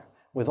Father,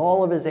 with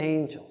all of his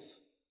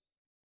angels,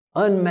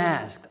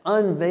 unmasked,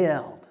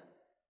 unveiled.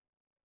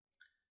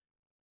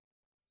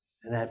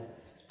 And that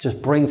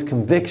just brings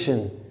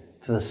conviction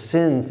to the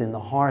sins in the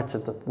hearts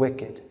of the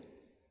wicked.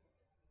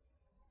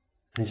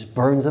 He just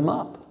burns them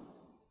up.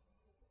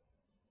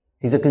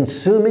 He's a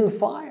consuming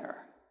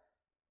fire.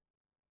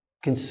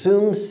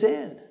 Consumes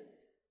sin.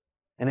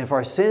 And if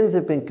our sins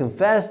have been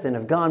confessed and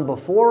have gone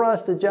before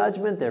us to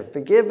judgment, they're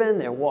forgiven,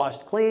 they're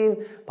washed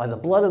clean by the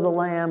blood of the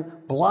Lamb,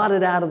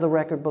 blotted out of the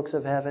record books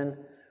of heaven,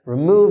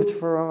 removed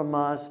from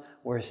us,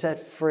 we're set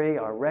free,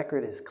 our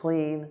record is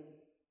clean,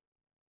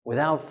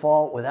 without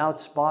fault, without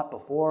spot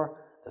before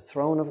the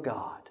throne of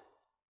God.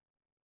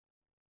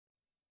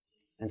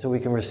 And so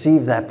we can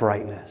receive that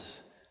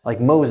brightness,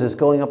 like Moses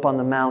going up on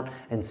the mount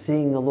and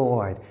seeing the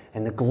Lord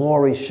and the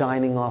glory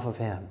shining off of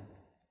him.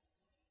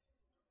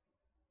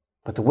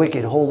 But the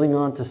wicked holding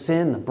on to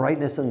sin, the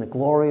brightness and the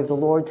glory of the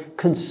Lord,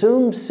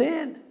 consume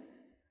sin.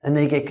 And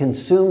they get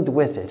consumed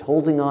with it,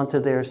 holding on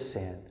to their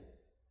sin.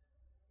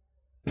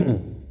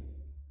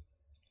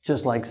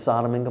 Just like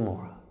Sodom and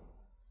Gomorrah.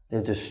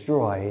 They're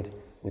destroyed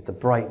with the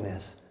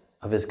brightness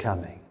of his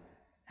coming.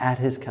 At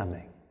his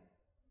coming.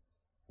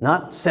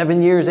 Not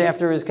 7 years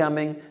after his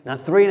coming. Not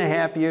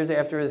 3.5 years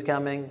after his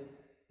coming.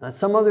 Not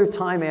some other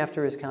time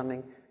after his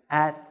coming.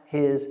 At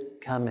his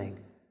coming.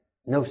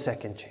 No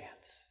second chance.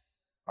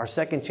 Our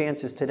second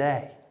chance is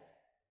today.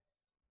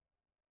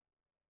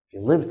 If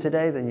you live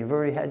today, then you've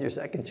already had your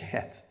second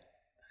chance.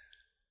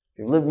 If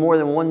you've lived more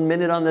than 1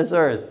 minute on this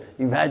earth,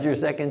 you've had your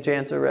second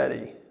chance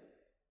already.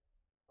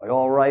 By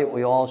all right,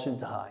 we all should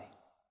die.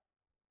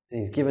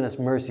 And he's given us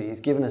mercy.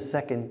 He's given us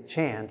second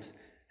chance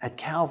at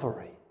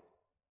Calvary.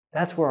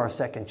 That's where our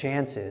second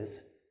chance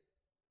is.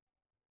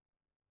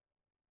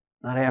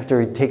 Not after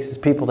he takes his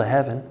people to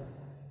heaven.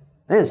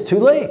 Then it's too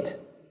late.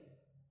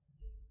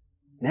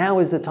 Now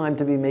is the time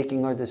to be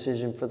making our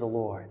decision for the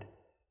Lord.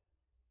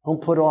 Don't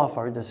put off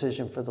our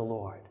decision for the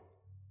Lord.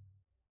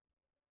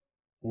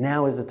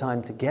 Now is the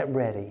time to get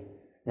ready.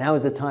 Now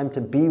is the time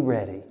to be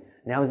ready.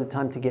 Now is the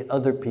time to get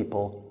other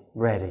people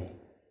ready.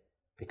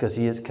 Because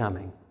he is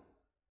coming.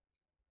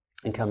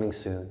 And coming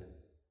soon.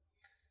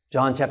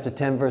 John chapter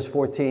 10 verse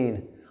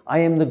 14. I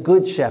am the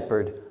good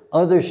shepherd.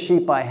 Other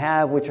sheep I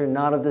have which are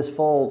not of this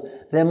fold.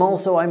 Them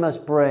also I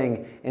must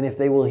bring. And if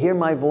they will hear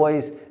my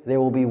voice,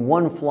 there will be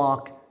one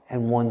flock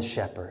and one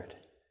shepherd.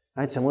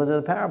 Right? Similar to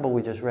the parable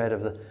we just read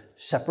of the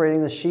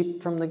separating the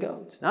sheep from the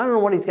goats. Now, I don't know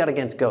what he's got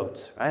against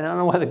goats. Right? I don't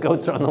know why the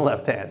goats are on the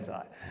left-hand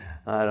side.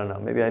 I don't know.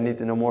 Maybe I need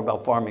to know more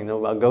about farming,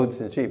 know about goats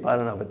and sheep. I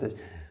don't know.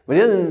 But he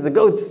doesn't, the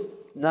goats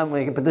not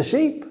make it, but the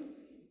sheep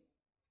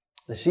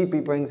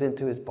he brings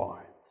into his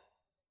barns.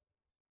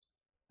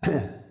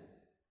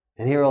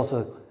 And here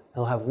also,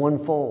 he'll have one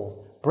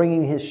fold,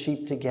 bringing his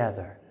sheep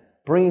together,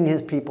 bringing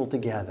his people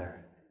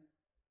together.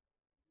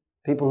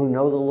 People who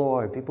know the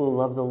Lord, people who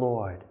love the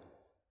Lord,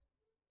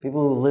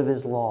 people who live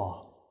his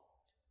law,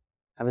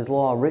 have his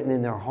law written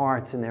in their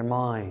hearts and their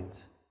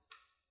minds,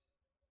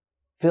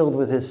 filled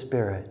with his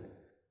Spirit,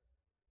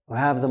 who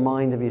have the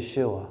mind of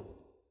Yeshua.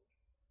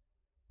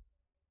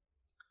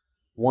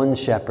 One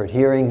shepherd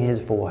hearing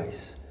his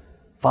voice,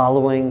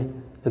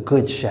 following the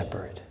good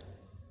shepherd,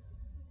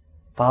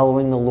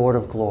 following the Lord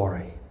of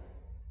glory.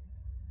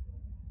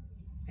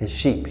 His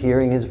sheep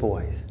hearing his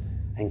voice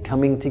and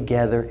coming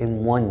together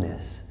in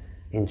oneness,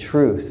 in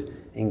truth,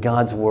 in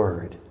God's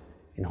word,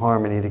 in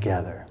harmony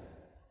together.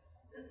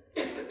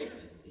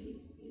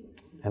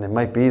 And it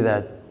might be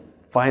that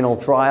final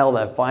trial,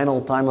 that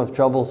final time of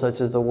trouble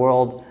such as the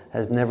world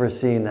has never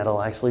seen,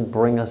 that'll actually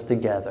bring us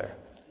together.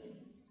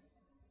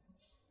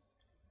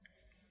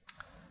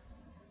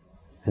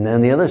 And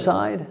then the other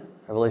side,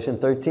 Revelation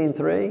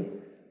 13:3,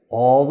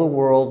 all the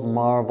world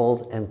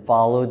marveled and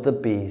followed the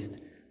beast.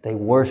 They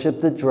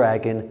worshiped the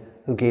dragon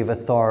who gave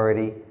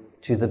authority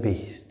to the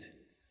beast.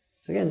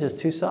 So again, just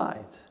two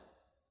sides.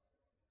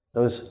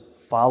 Those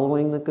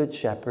following the good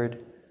shepherd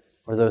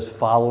or those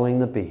following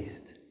the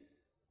beast.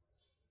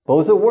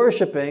 Both are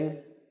worshiping.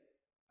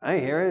 I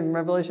hear in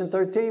Revelation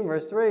 13,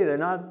 verse 3, they're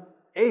not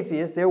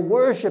atheists. They're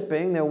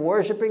worshiping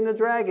the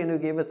dragon who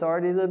gave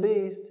authority to the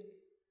beast.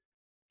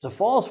 It's a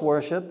false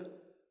worship,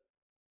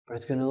 but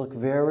it's going to look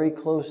very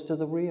close to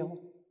the real.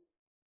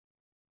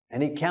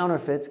 Any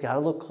counterfeit's got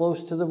to look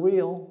close to the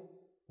real.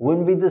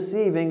 Wouldn't be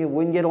deceiving. It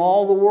wouldn't get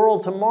all the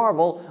world to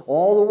marvel,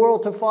 all the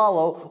world to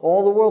follow,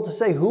 all the world to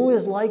say, who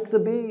is like the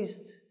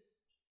beast?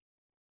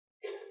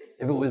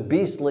 If it was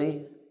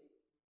beastly,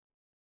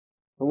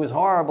 if it was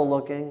horrible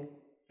looking,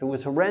 if it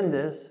was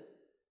horrendous,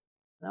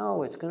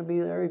 no, it's going to be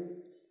very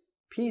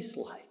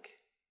peace-like.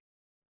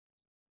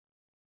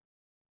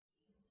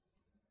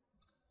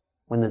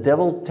 When the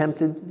devil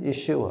tempted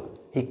Yeshua,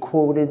 he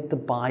quoted the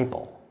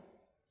Bible.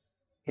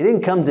 He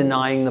didn't come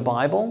denying the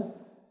Bible.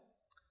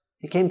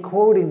 He came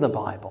quoting the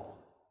Bible.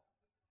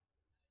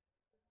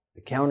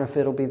 The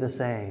counterfeit will be the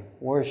same,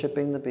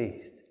 worshiping the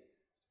beast.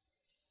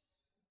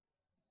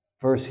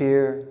 Verse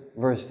here,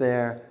 verse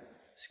there,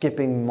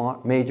 skipping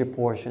major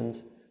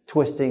portions,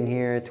 twisting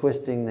here,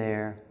 twisting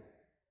there,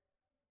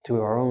 to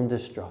our own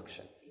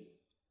destruction.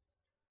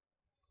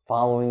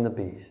 Following the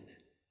beast,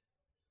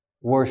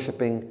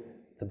 worshiping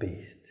the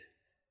beast.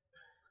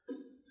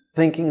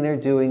 thinking they're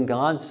doing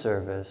God's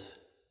service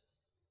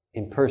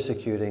in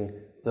persecuting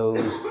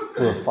those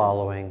who are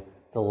following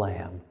the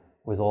Lamb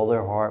with all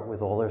their heart,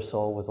 with all their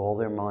soul, with all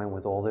their mind,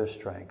 with all their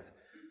strength,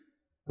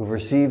 who've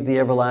received the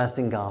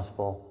everlasting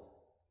gospel,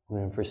 who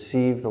have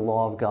received the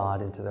law of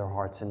God into their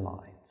hearts and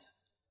minds.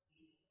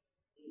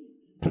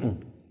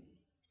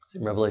 It's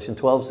in Revelation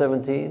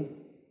 12:17,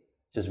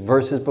 just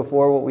verses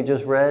before what we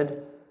just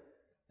read.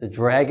 The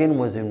dragon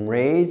was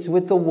enraged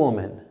with the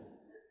woman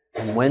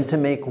and went to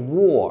make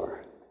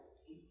war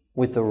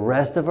with the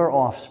rest of her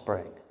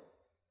offspring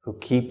who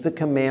keep the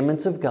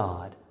commandments of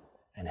God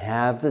and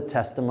have the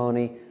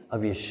testimony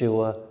of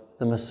Yeshua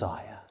the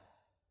Messiah.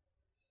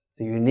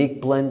 The unique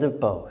blend of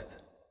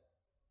both.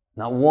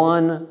 Not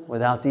one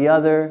without the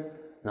other,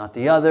 not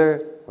the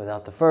other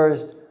without the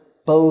first,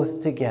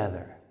 both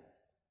together.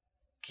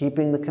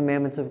 Keeping the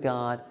commandments of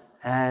God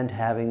and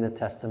having the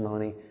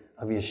testimony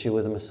of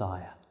Yeshua the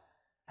Messiah.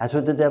 That's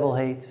what the devil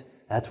hates.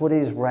 That's what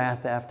he's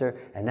wrath after.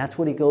 And that's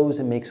what he goes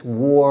and makes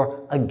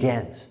war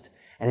against.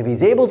 And if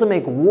he's able to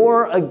make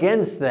war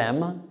against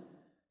them,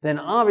 then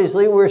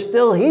obviously we're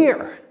still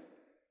here.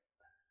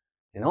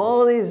 In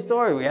all of these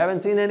stories, we haven't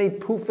seen any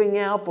poofing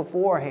out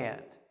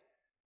beforehand.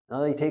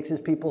 Now he takes his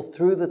people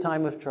through the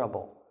time of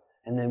trouble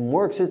and then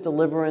works his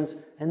deliverance,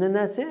 and then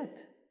that's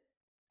it.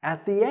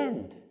 At the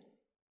end.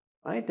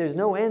 Right? There's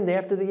no end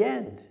after the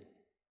end.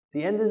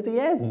 The end is the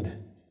end.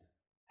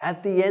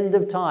 At the end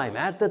of time,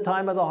 at the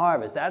time of the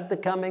harvest, at the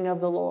coming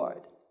of the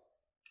Lord.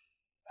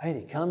 Right?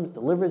 He comes,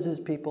 delivers his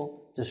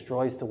people,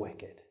 destroys the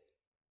wicked.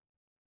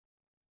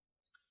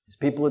 His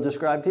people are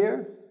described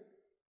here,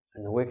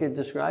 and the wicked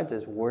described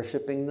as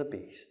worshiping the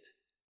beast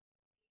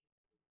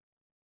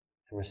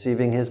and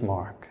receiving his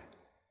mark.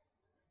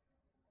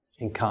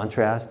 In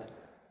contrast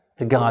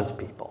to God's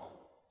people.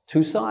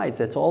 Two sides,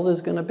 that's all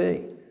there's going to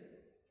be.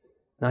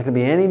 Not going to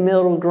be any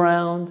middle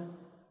ground.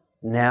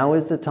 Now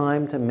is the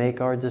time to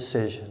make our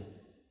decision.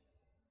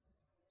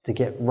 To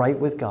get right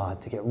with God,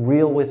 to get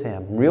real with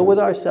him, real with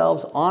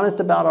ourselves,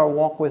 honest about our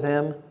walk with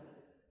him,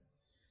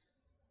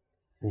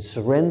 and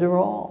surrender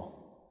all.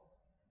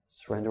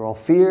 Surrender all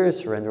fears,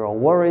 surrender all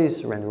worries,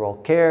 surrender all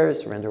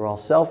cares, surrender all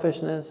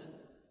selfishness,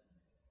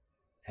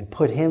 and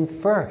put him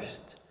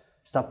first.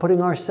 Stop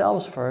putting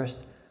ourselves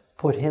first,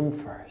 put him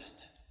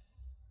first.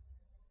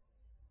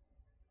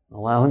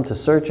 Allow him to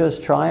search us,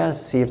 try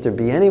us, see if there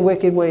be any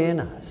wicked way in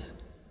us.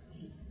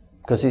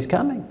 Because he's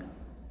coming.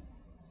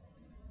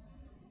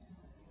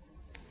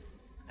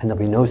 And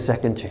there'll be no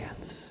second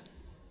chance.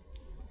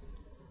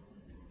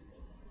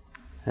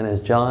 And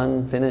as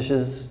John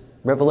finishes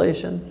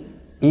Revelation,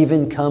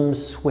 even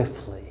comes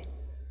swiftly,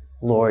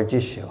 Lord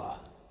Yeshua.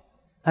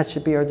 That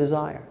should be our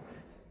desire.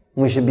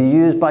 We should be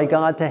used by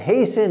God to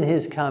hasten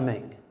his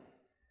coming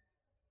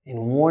in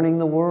warning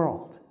the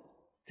world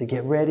to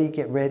get ready,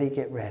 get ready,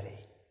 get ready.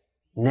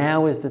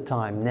 Now is the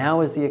time.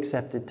 Now is the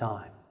accepted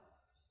time.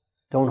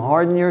 Don't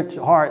harden your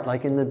heart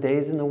like in the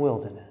days in the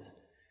wilderness.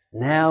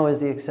 Now is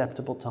the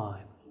acceptable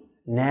time.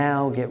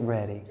 Now get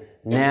ready.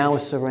 Now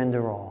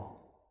surrender all.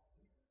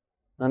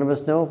 None of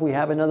us know if we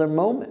have another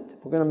moment,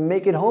 if we're going to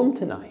make it home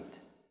tonight,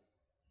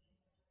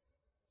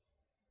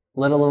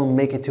 let alone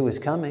make it to his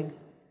coming.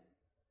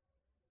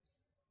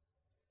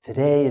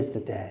 Today is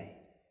the day.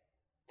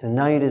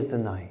 Tonight is the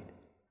night.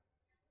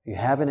 If you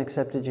haven't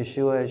accepted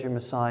Yeshua as your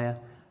Messiah,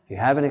 if you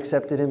haven't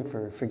accepted him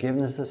for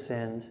forgiveness of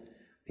sins,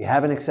 if you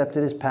haven't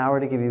accepted his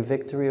power to give you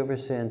victory over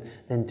sin,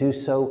 then do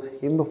so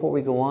even before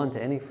we go on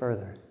to any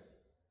further.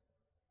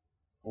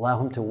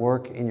 Allow him to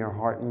work in your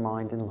heart and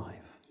mind and life.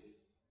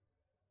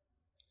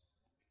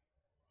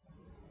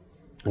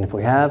 And if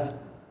we have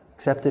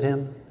accepted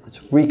him, let's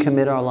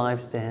recommit our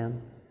lives to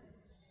him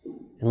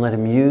and let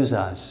him use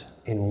us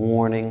in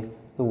warning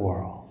the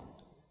world,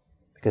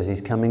 because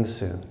he's coming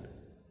soon.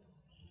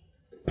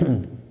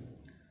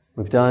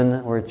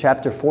 We're at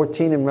chapter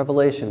 14 in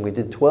Revelation. We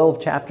did 12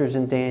 chapters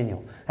in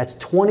Daniel. That's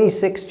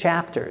 26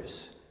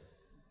 chapters.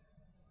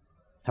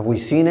 Have we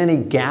seen any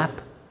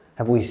gap?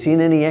 Have we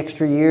seen any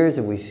extra years?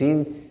 Have we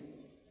seen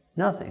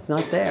nothing? It's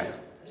not there.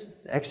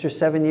 The extra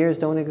 7 years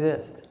don't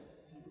exist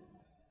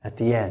at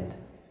the end.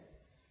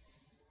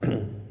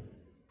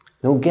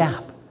 No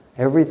gap.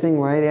 Everything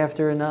right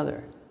after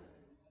another.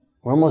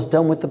 We're almost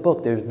done with the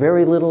book. There's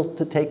very little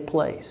to take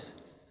place.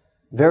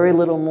 Very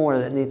little more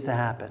that needs to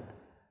happen.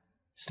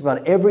 Just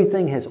about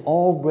everything has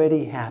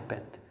already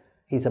happened.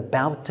 He's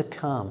about to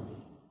come.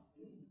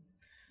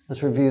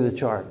 Let's review the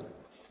chart.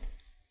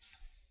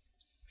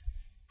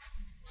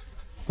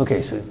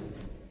 Okay, so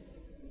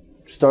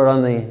start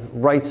on the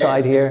right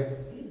side here.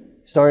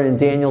 Start in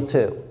Daniel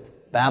 2.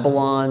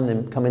 Babylon,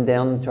 then coming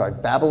down the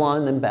chart.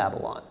 Babylon, then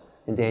Babylon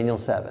in Daniel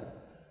 7.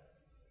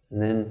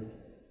 And then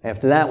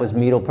after that was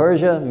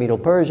Medo-Persia,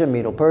 Medo-Persia,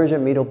 Medo-Persia,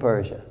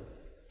 Medo-Persia.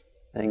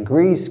 Then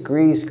Greece,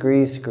 Greece,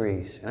 Greece,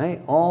 Greece.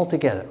 Right? All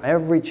together.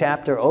 Every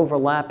chapter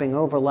overlapping,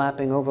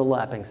 overlapping,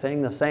 overlapping,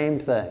 saying the same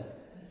thing.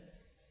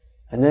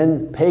 And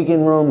then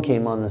pagan Rome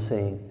came on the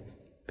scene.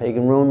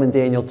 Pagan Rome in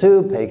Daniel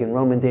 2, pagan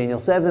Rome in Daniel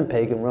 7,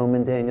 pagan Rome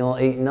in Daniel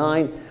 8 and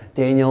 9,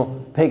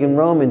 pagan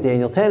Rome in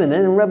Daniel 10, and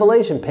then in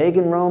Revelation,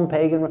 pagan Rome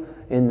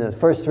in the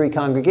first 3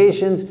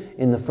 congregations,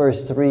 in the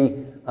first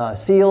 3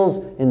 seals,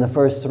 in the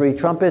first 3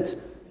 trumpets,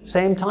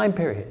 same time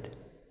period.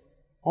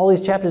 All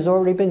these chapters have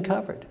already been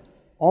covered.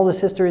 All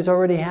this history has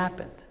already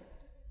happened.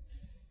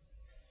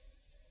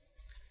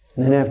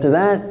 And then after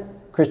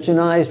that,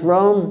 Christianized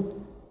Rome,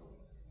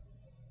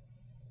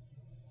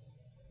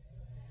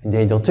 in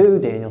Daniel 2,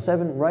 Daniel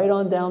 7, right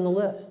on down the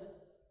list.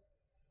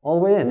 All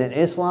the way in. And then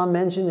Islam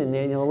mentioned in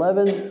Daniel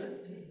 11.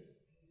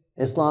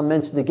 Islam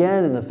mentioned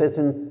again in the 5th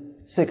and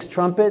 6th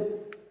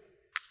trumpet.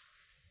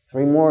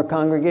 3 more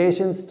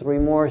congregations, 3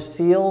 more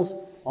seals,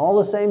 all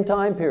the same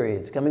time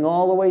periods, coming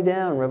all the way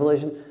down.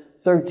 Revelation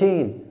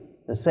 13,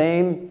 the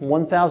same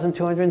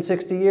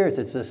 1,260 years.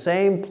 It's the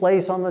same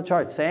place on the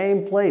chart,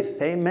 same place,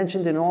 same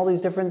mentioned in all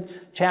these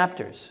different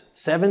chapters,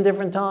 7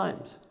 different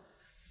times.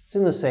 It's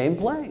in the same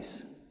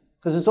place.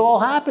 Because it's all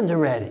happened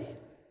already.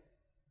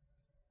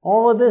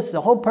 All of this,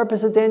 the whole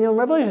purpose of Daniel and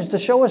Revelation is to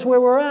show us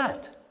where we're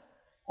at.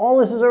 All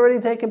this has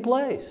already taken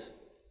place.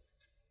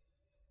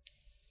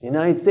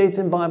 United States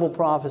in Bible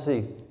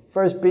prophecy.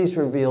 First beast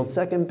revealed,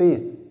 second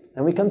beast.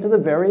 And we come to the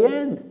very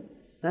end.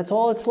 That's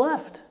all that's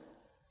left.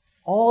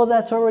 All of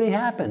that's already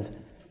happened.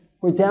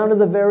 We're down to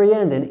the very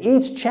end. And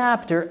each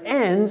chapter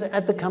ends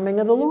at the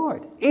coming of the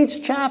Lord.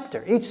 Each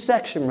chapter, each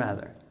section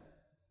rather.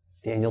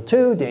 Daniel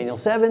 2, Daniel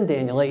 7,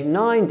 Daniel 8 and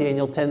 9,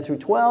 Daniel 10 through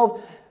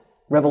 12,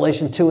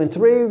 Revelation 2 and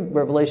 3,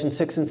 Revelation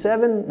 6 and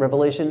 7,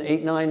 Revelation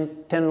 8,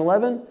 9, 10 and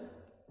 11,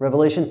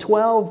 Revelation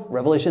 12,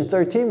 Revelation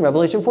 13,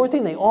 Revelation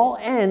 14. They all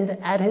end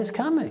at His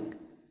coming.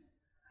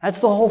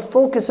 That's the whole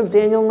focus of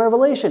Daniel and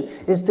Revelation,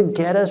 is to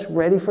get us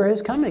ready for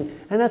His coming.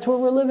 And that's where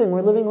we're living.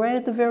 We're living right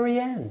at the very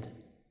end.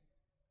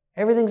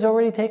 Everything's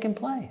already taken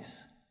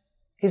place.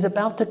 He's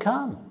about to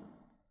come.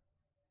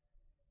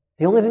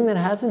 The only thing that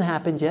hasn't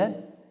happened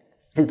yet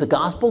is the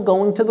gospel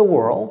going to the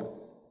world,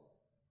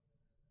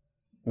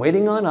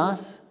 waiting on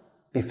us,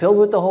 be filled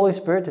with the Holy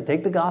Spirit to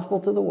take the gospel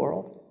to the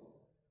world,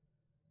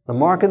 the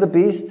mark of the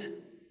beast,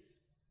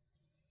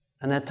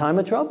 and that time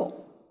of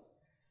trouble.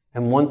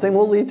 And one thing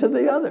will lead to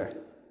the other.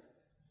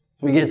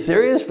 We get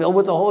serious, filled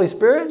with the Holy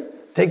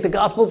Spirit, take the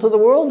gospel to the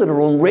world, and it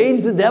will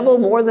enrage the devil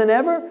more than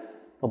ever.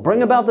 He'll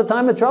bring about the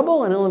time of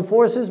trouble, and he'll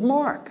enforce his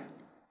mark.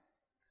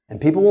 And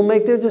people will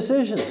make their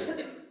decisions.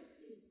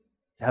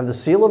 Have the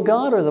seal of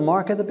God or the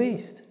mark of the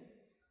beast.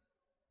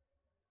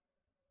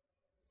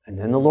 And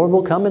then the Lord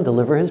will come and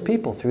deliver His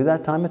people through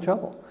that time of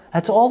trouble.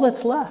 That's all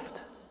that's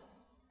left.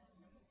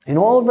 In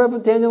all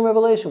of Daniel and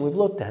Revelation, we've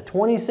looked at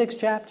 26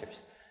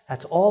 chapters.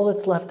 That's all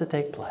that's left to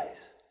take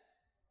place.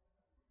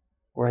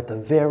 We're at the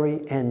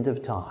very end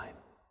of time.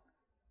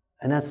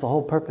 And that's the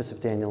whole purpose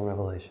of Daniel and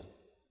Revelation.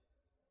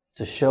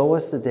 To show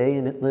us the day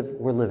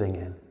we're living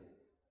in.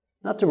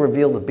 Not to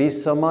reveal the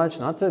beast so much,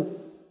 not to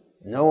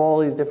know all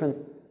these different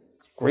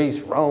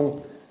Greece,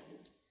 Rome,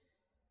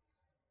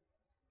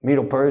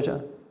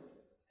 Medo-Persia,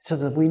 so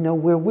that we know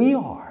where we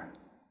are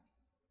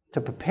to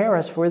prepare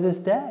us for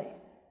this day.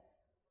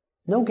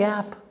 No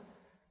gap.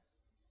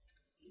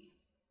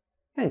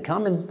 And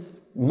common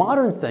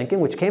modern thinking,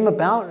 which came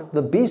about,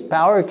 the beast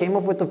power came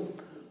up with the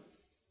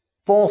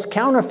false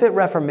counterfeit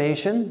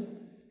Reformation,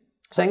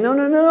 saying,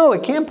 no,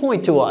 it can't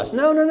point to us.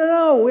 No,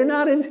 we're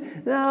not in,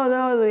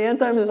 the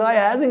anti-Messiah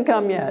hasn't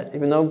come yet,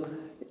 even though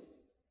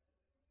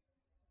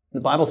the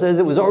Bible says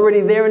it was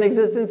already there in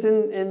existence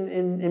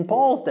in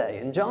Paul's day,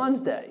 in John's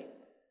day.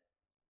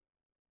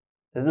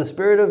 The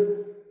spirit of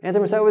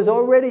anti-Messiah was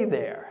already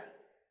there.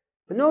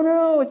 But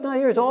no, it's not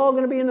here. It's all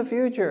going to be in the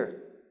future.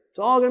 It's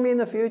all going to be in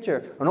the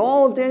future. And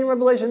all of Daniel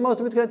Revelation,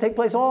 most of it's going to take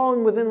place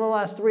all within the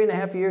last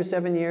 3.5 years,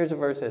 7 years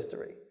of Earth's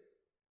history.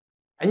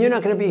 And you're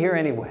not going to be here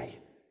anyway.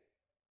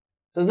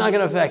 So it's not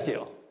going to affect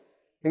you.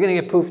 You're going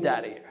to get poofed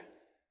out of here.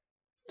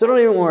 So don't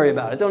even worry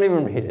about it. Don't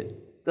even read it.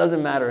 It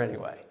doesn't matter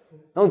anyway.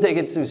 Don't take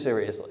it too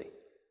seriously.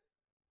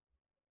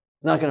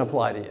 It's not going to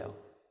apply to you.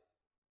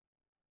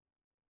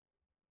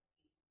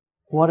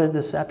 What a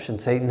deception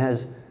Satan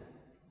has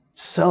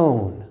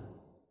sown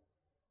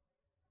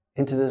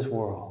into this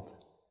world.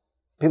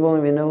 People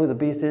don't even know who the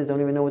beast is, don't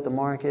even know what the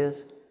mark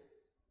is.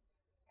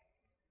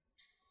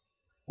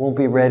 Won't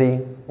be ready,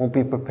 won't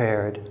be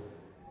prepared,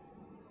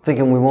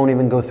 thinking we won't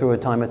even go through a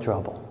time of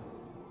trouble.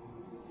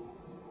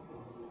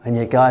 And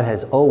yet God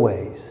has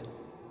always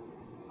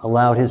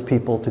allowed His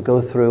people to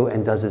go through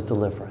and does His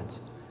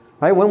deliverance.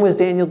 Right? When was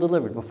Daniel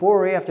delivered?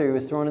 Before or after he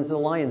was thrown into the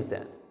lion's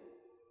den?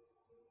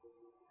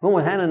 When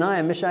was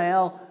Hananiah,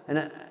 Mishael,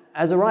 and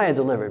Azariah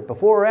delivered?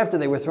 Before or after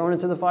they were thrown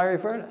into the fiery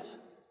furnace?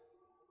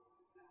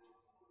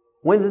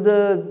 When did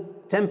the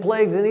 10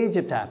 plagues in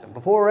Egypt happen?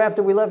 Before or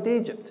after we left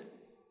Egypt?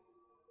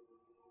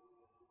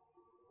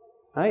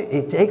 Right?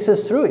 He takes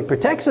us through. He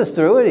protects us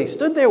through it. He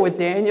stood there with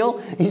Daniel.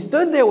 He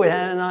stood there with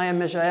Hananiah,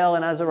 Mishael,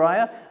 and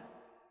Azariah.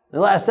 The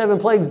last 7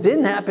 plagues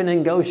didn't happen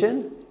in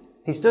Goshen.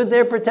 He stood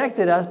there,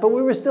 protected us, but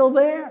we were still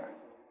there.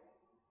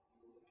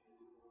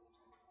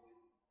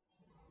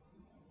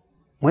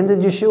 When did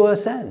Yeshua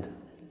ascend?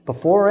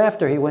 before or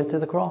after he went to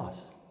the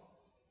cross.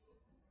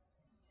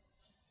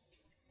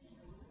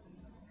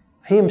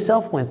 He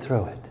himself went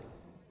through it.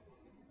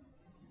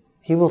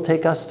 He will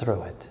take us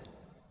through it.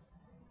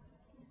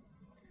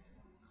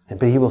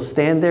 But he will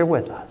stand there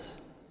with us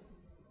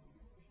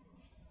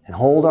and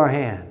hold our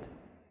hand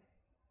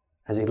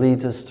as he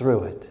leads us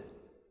through it.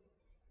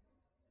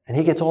 And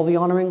he gets all the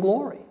honor and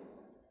glory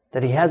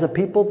that he has a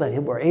people that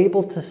were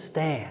able to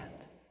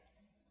stand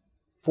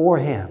for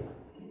him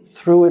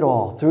through it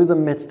all, through the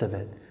midst of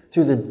it,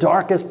 through the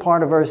darkest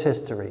part of Earth's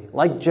history,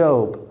 like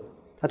Job.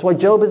 That's why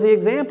Job is the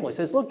example. He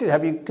says, look,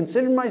 have you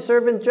considered my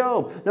servant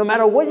Job? No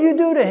matter what you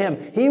do to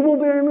him, he will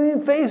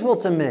remain faithful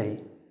to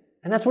me.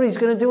 And that's what he's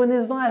going to do in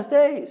his last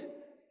days.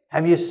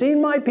 Have you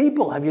seen my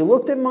people? Have you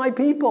looked at my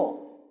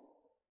people?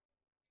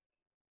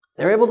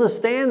 They're able to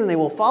stand and they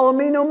will follow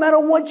me no matter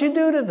what you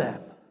do to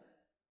them.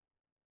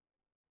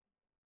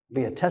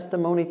 Be a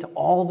testimony to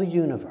all the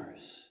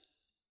universe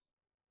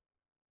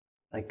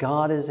that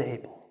God is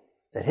able,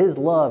 that his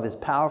love is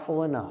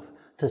powerful enough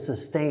to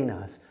sustain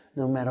us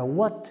no matter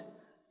what.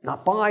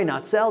 Not buy,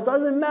 not sell,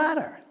 doesn't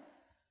matter.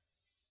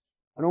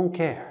 I don't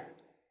care.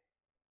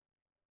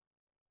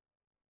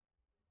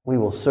 We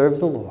will serve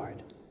the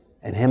Lord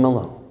and him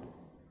alone,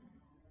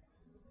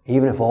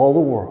 even if all the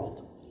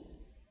world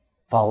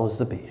follows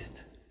the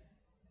beast.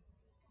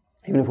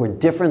 Even if we're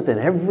different than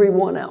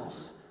everyone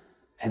else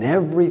and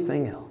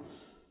everything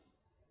else.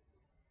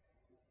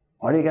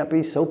 Why do you got to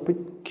be so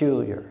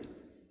peculiar?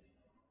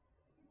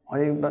 Why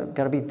do you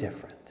got to be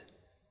different?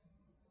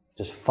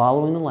 Just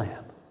following the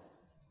Lamb,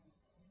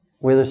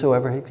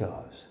 whithersoever he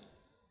goes,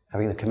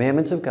 having the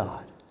commandments of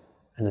God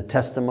and the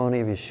testimony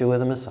of Yeshua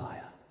the Messiah.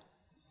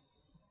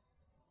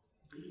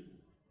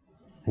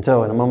 And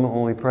so, in a moment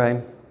when we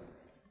pray,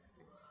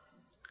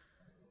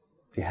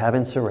 if you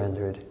haven't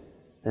surrendered,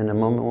 then in a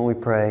moment when we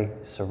pray,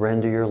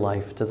 surrender your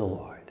life to the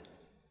Lord.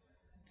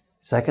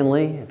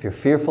 Secondly, if you're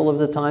fearful of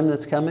the time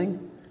that's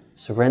coming,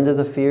 surrender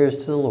the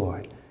fears to the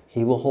Lord.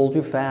 He will hold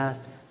you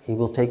fast. He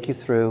will take you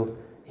through.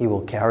 He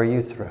will carry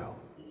you through.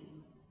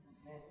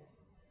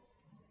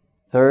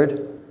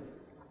 Third,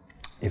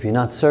 if you're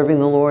not serving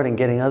the Lord and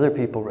getting other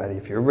people ready,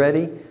 if you're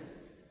ready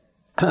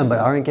but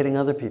aren't getting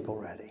other people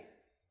ready,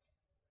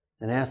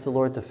 then ask the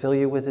Lord to fill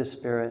you with his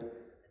Spirit,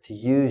 to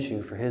use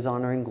you for his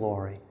honor and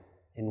glory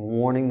in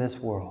warning this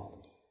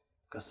world,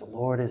 because the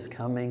Lord is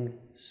coming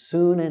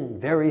soon and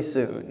very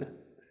soon.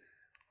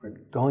 We're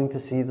going to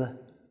see the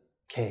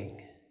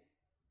King.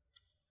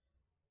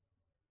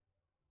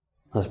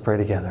 Let's pray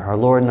together. Our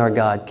Lord and our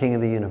God, King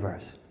of the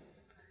universe,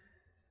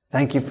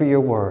 thank you for your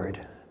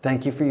word.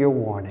 Thank you for your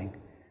warning.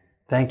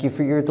 Thank you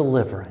for your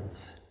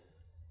deliverance.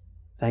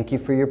 Thank you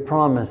for your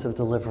promise of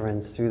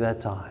deliverance through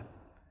that time.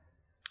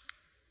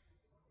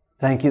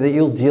 Thank you that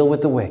you'll deal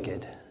with the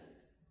wicked.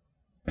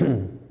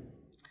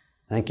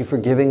 Thank you for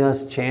giving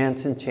us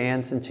chance and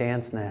chance and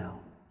chance now.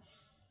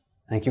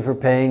 Thank you for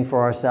paying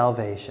for our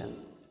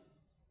salvation.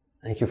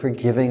 Thank you for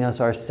giving us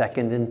our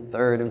second and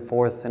third and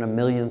fourth and a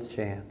millionth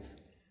chance.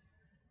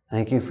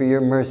 Thank you for your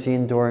mercy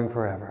enduring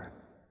forever.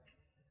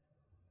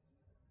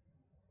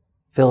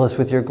 Fill us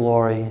with your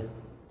glory.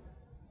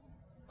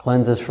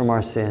 Cleanse us from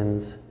our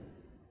sins.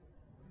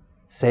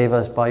 Save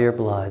us by your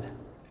blood.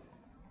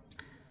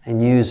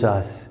 And use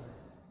us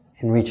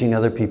in reaching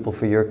other people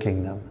for your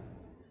kingdom.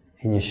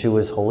 In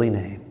Yeshua's holy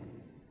name,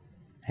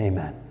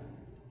 amen.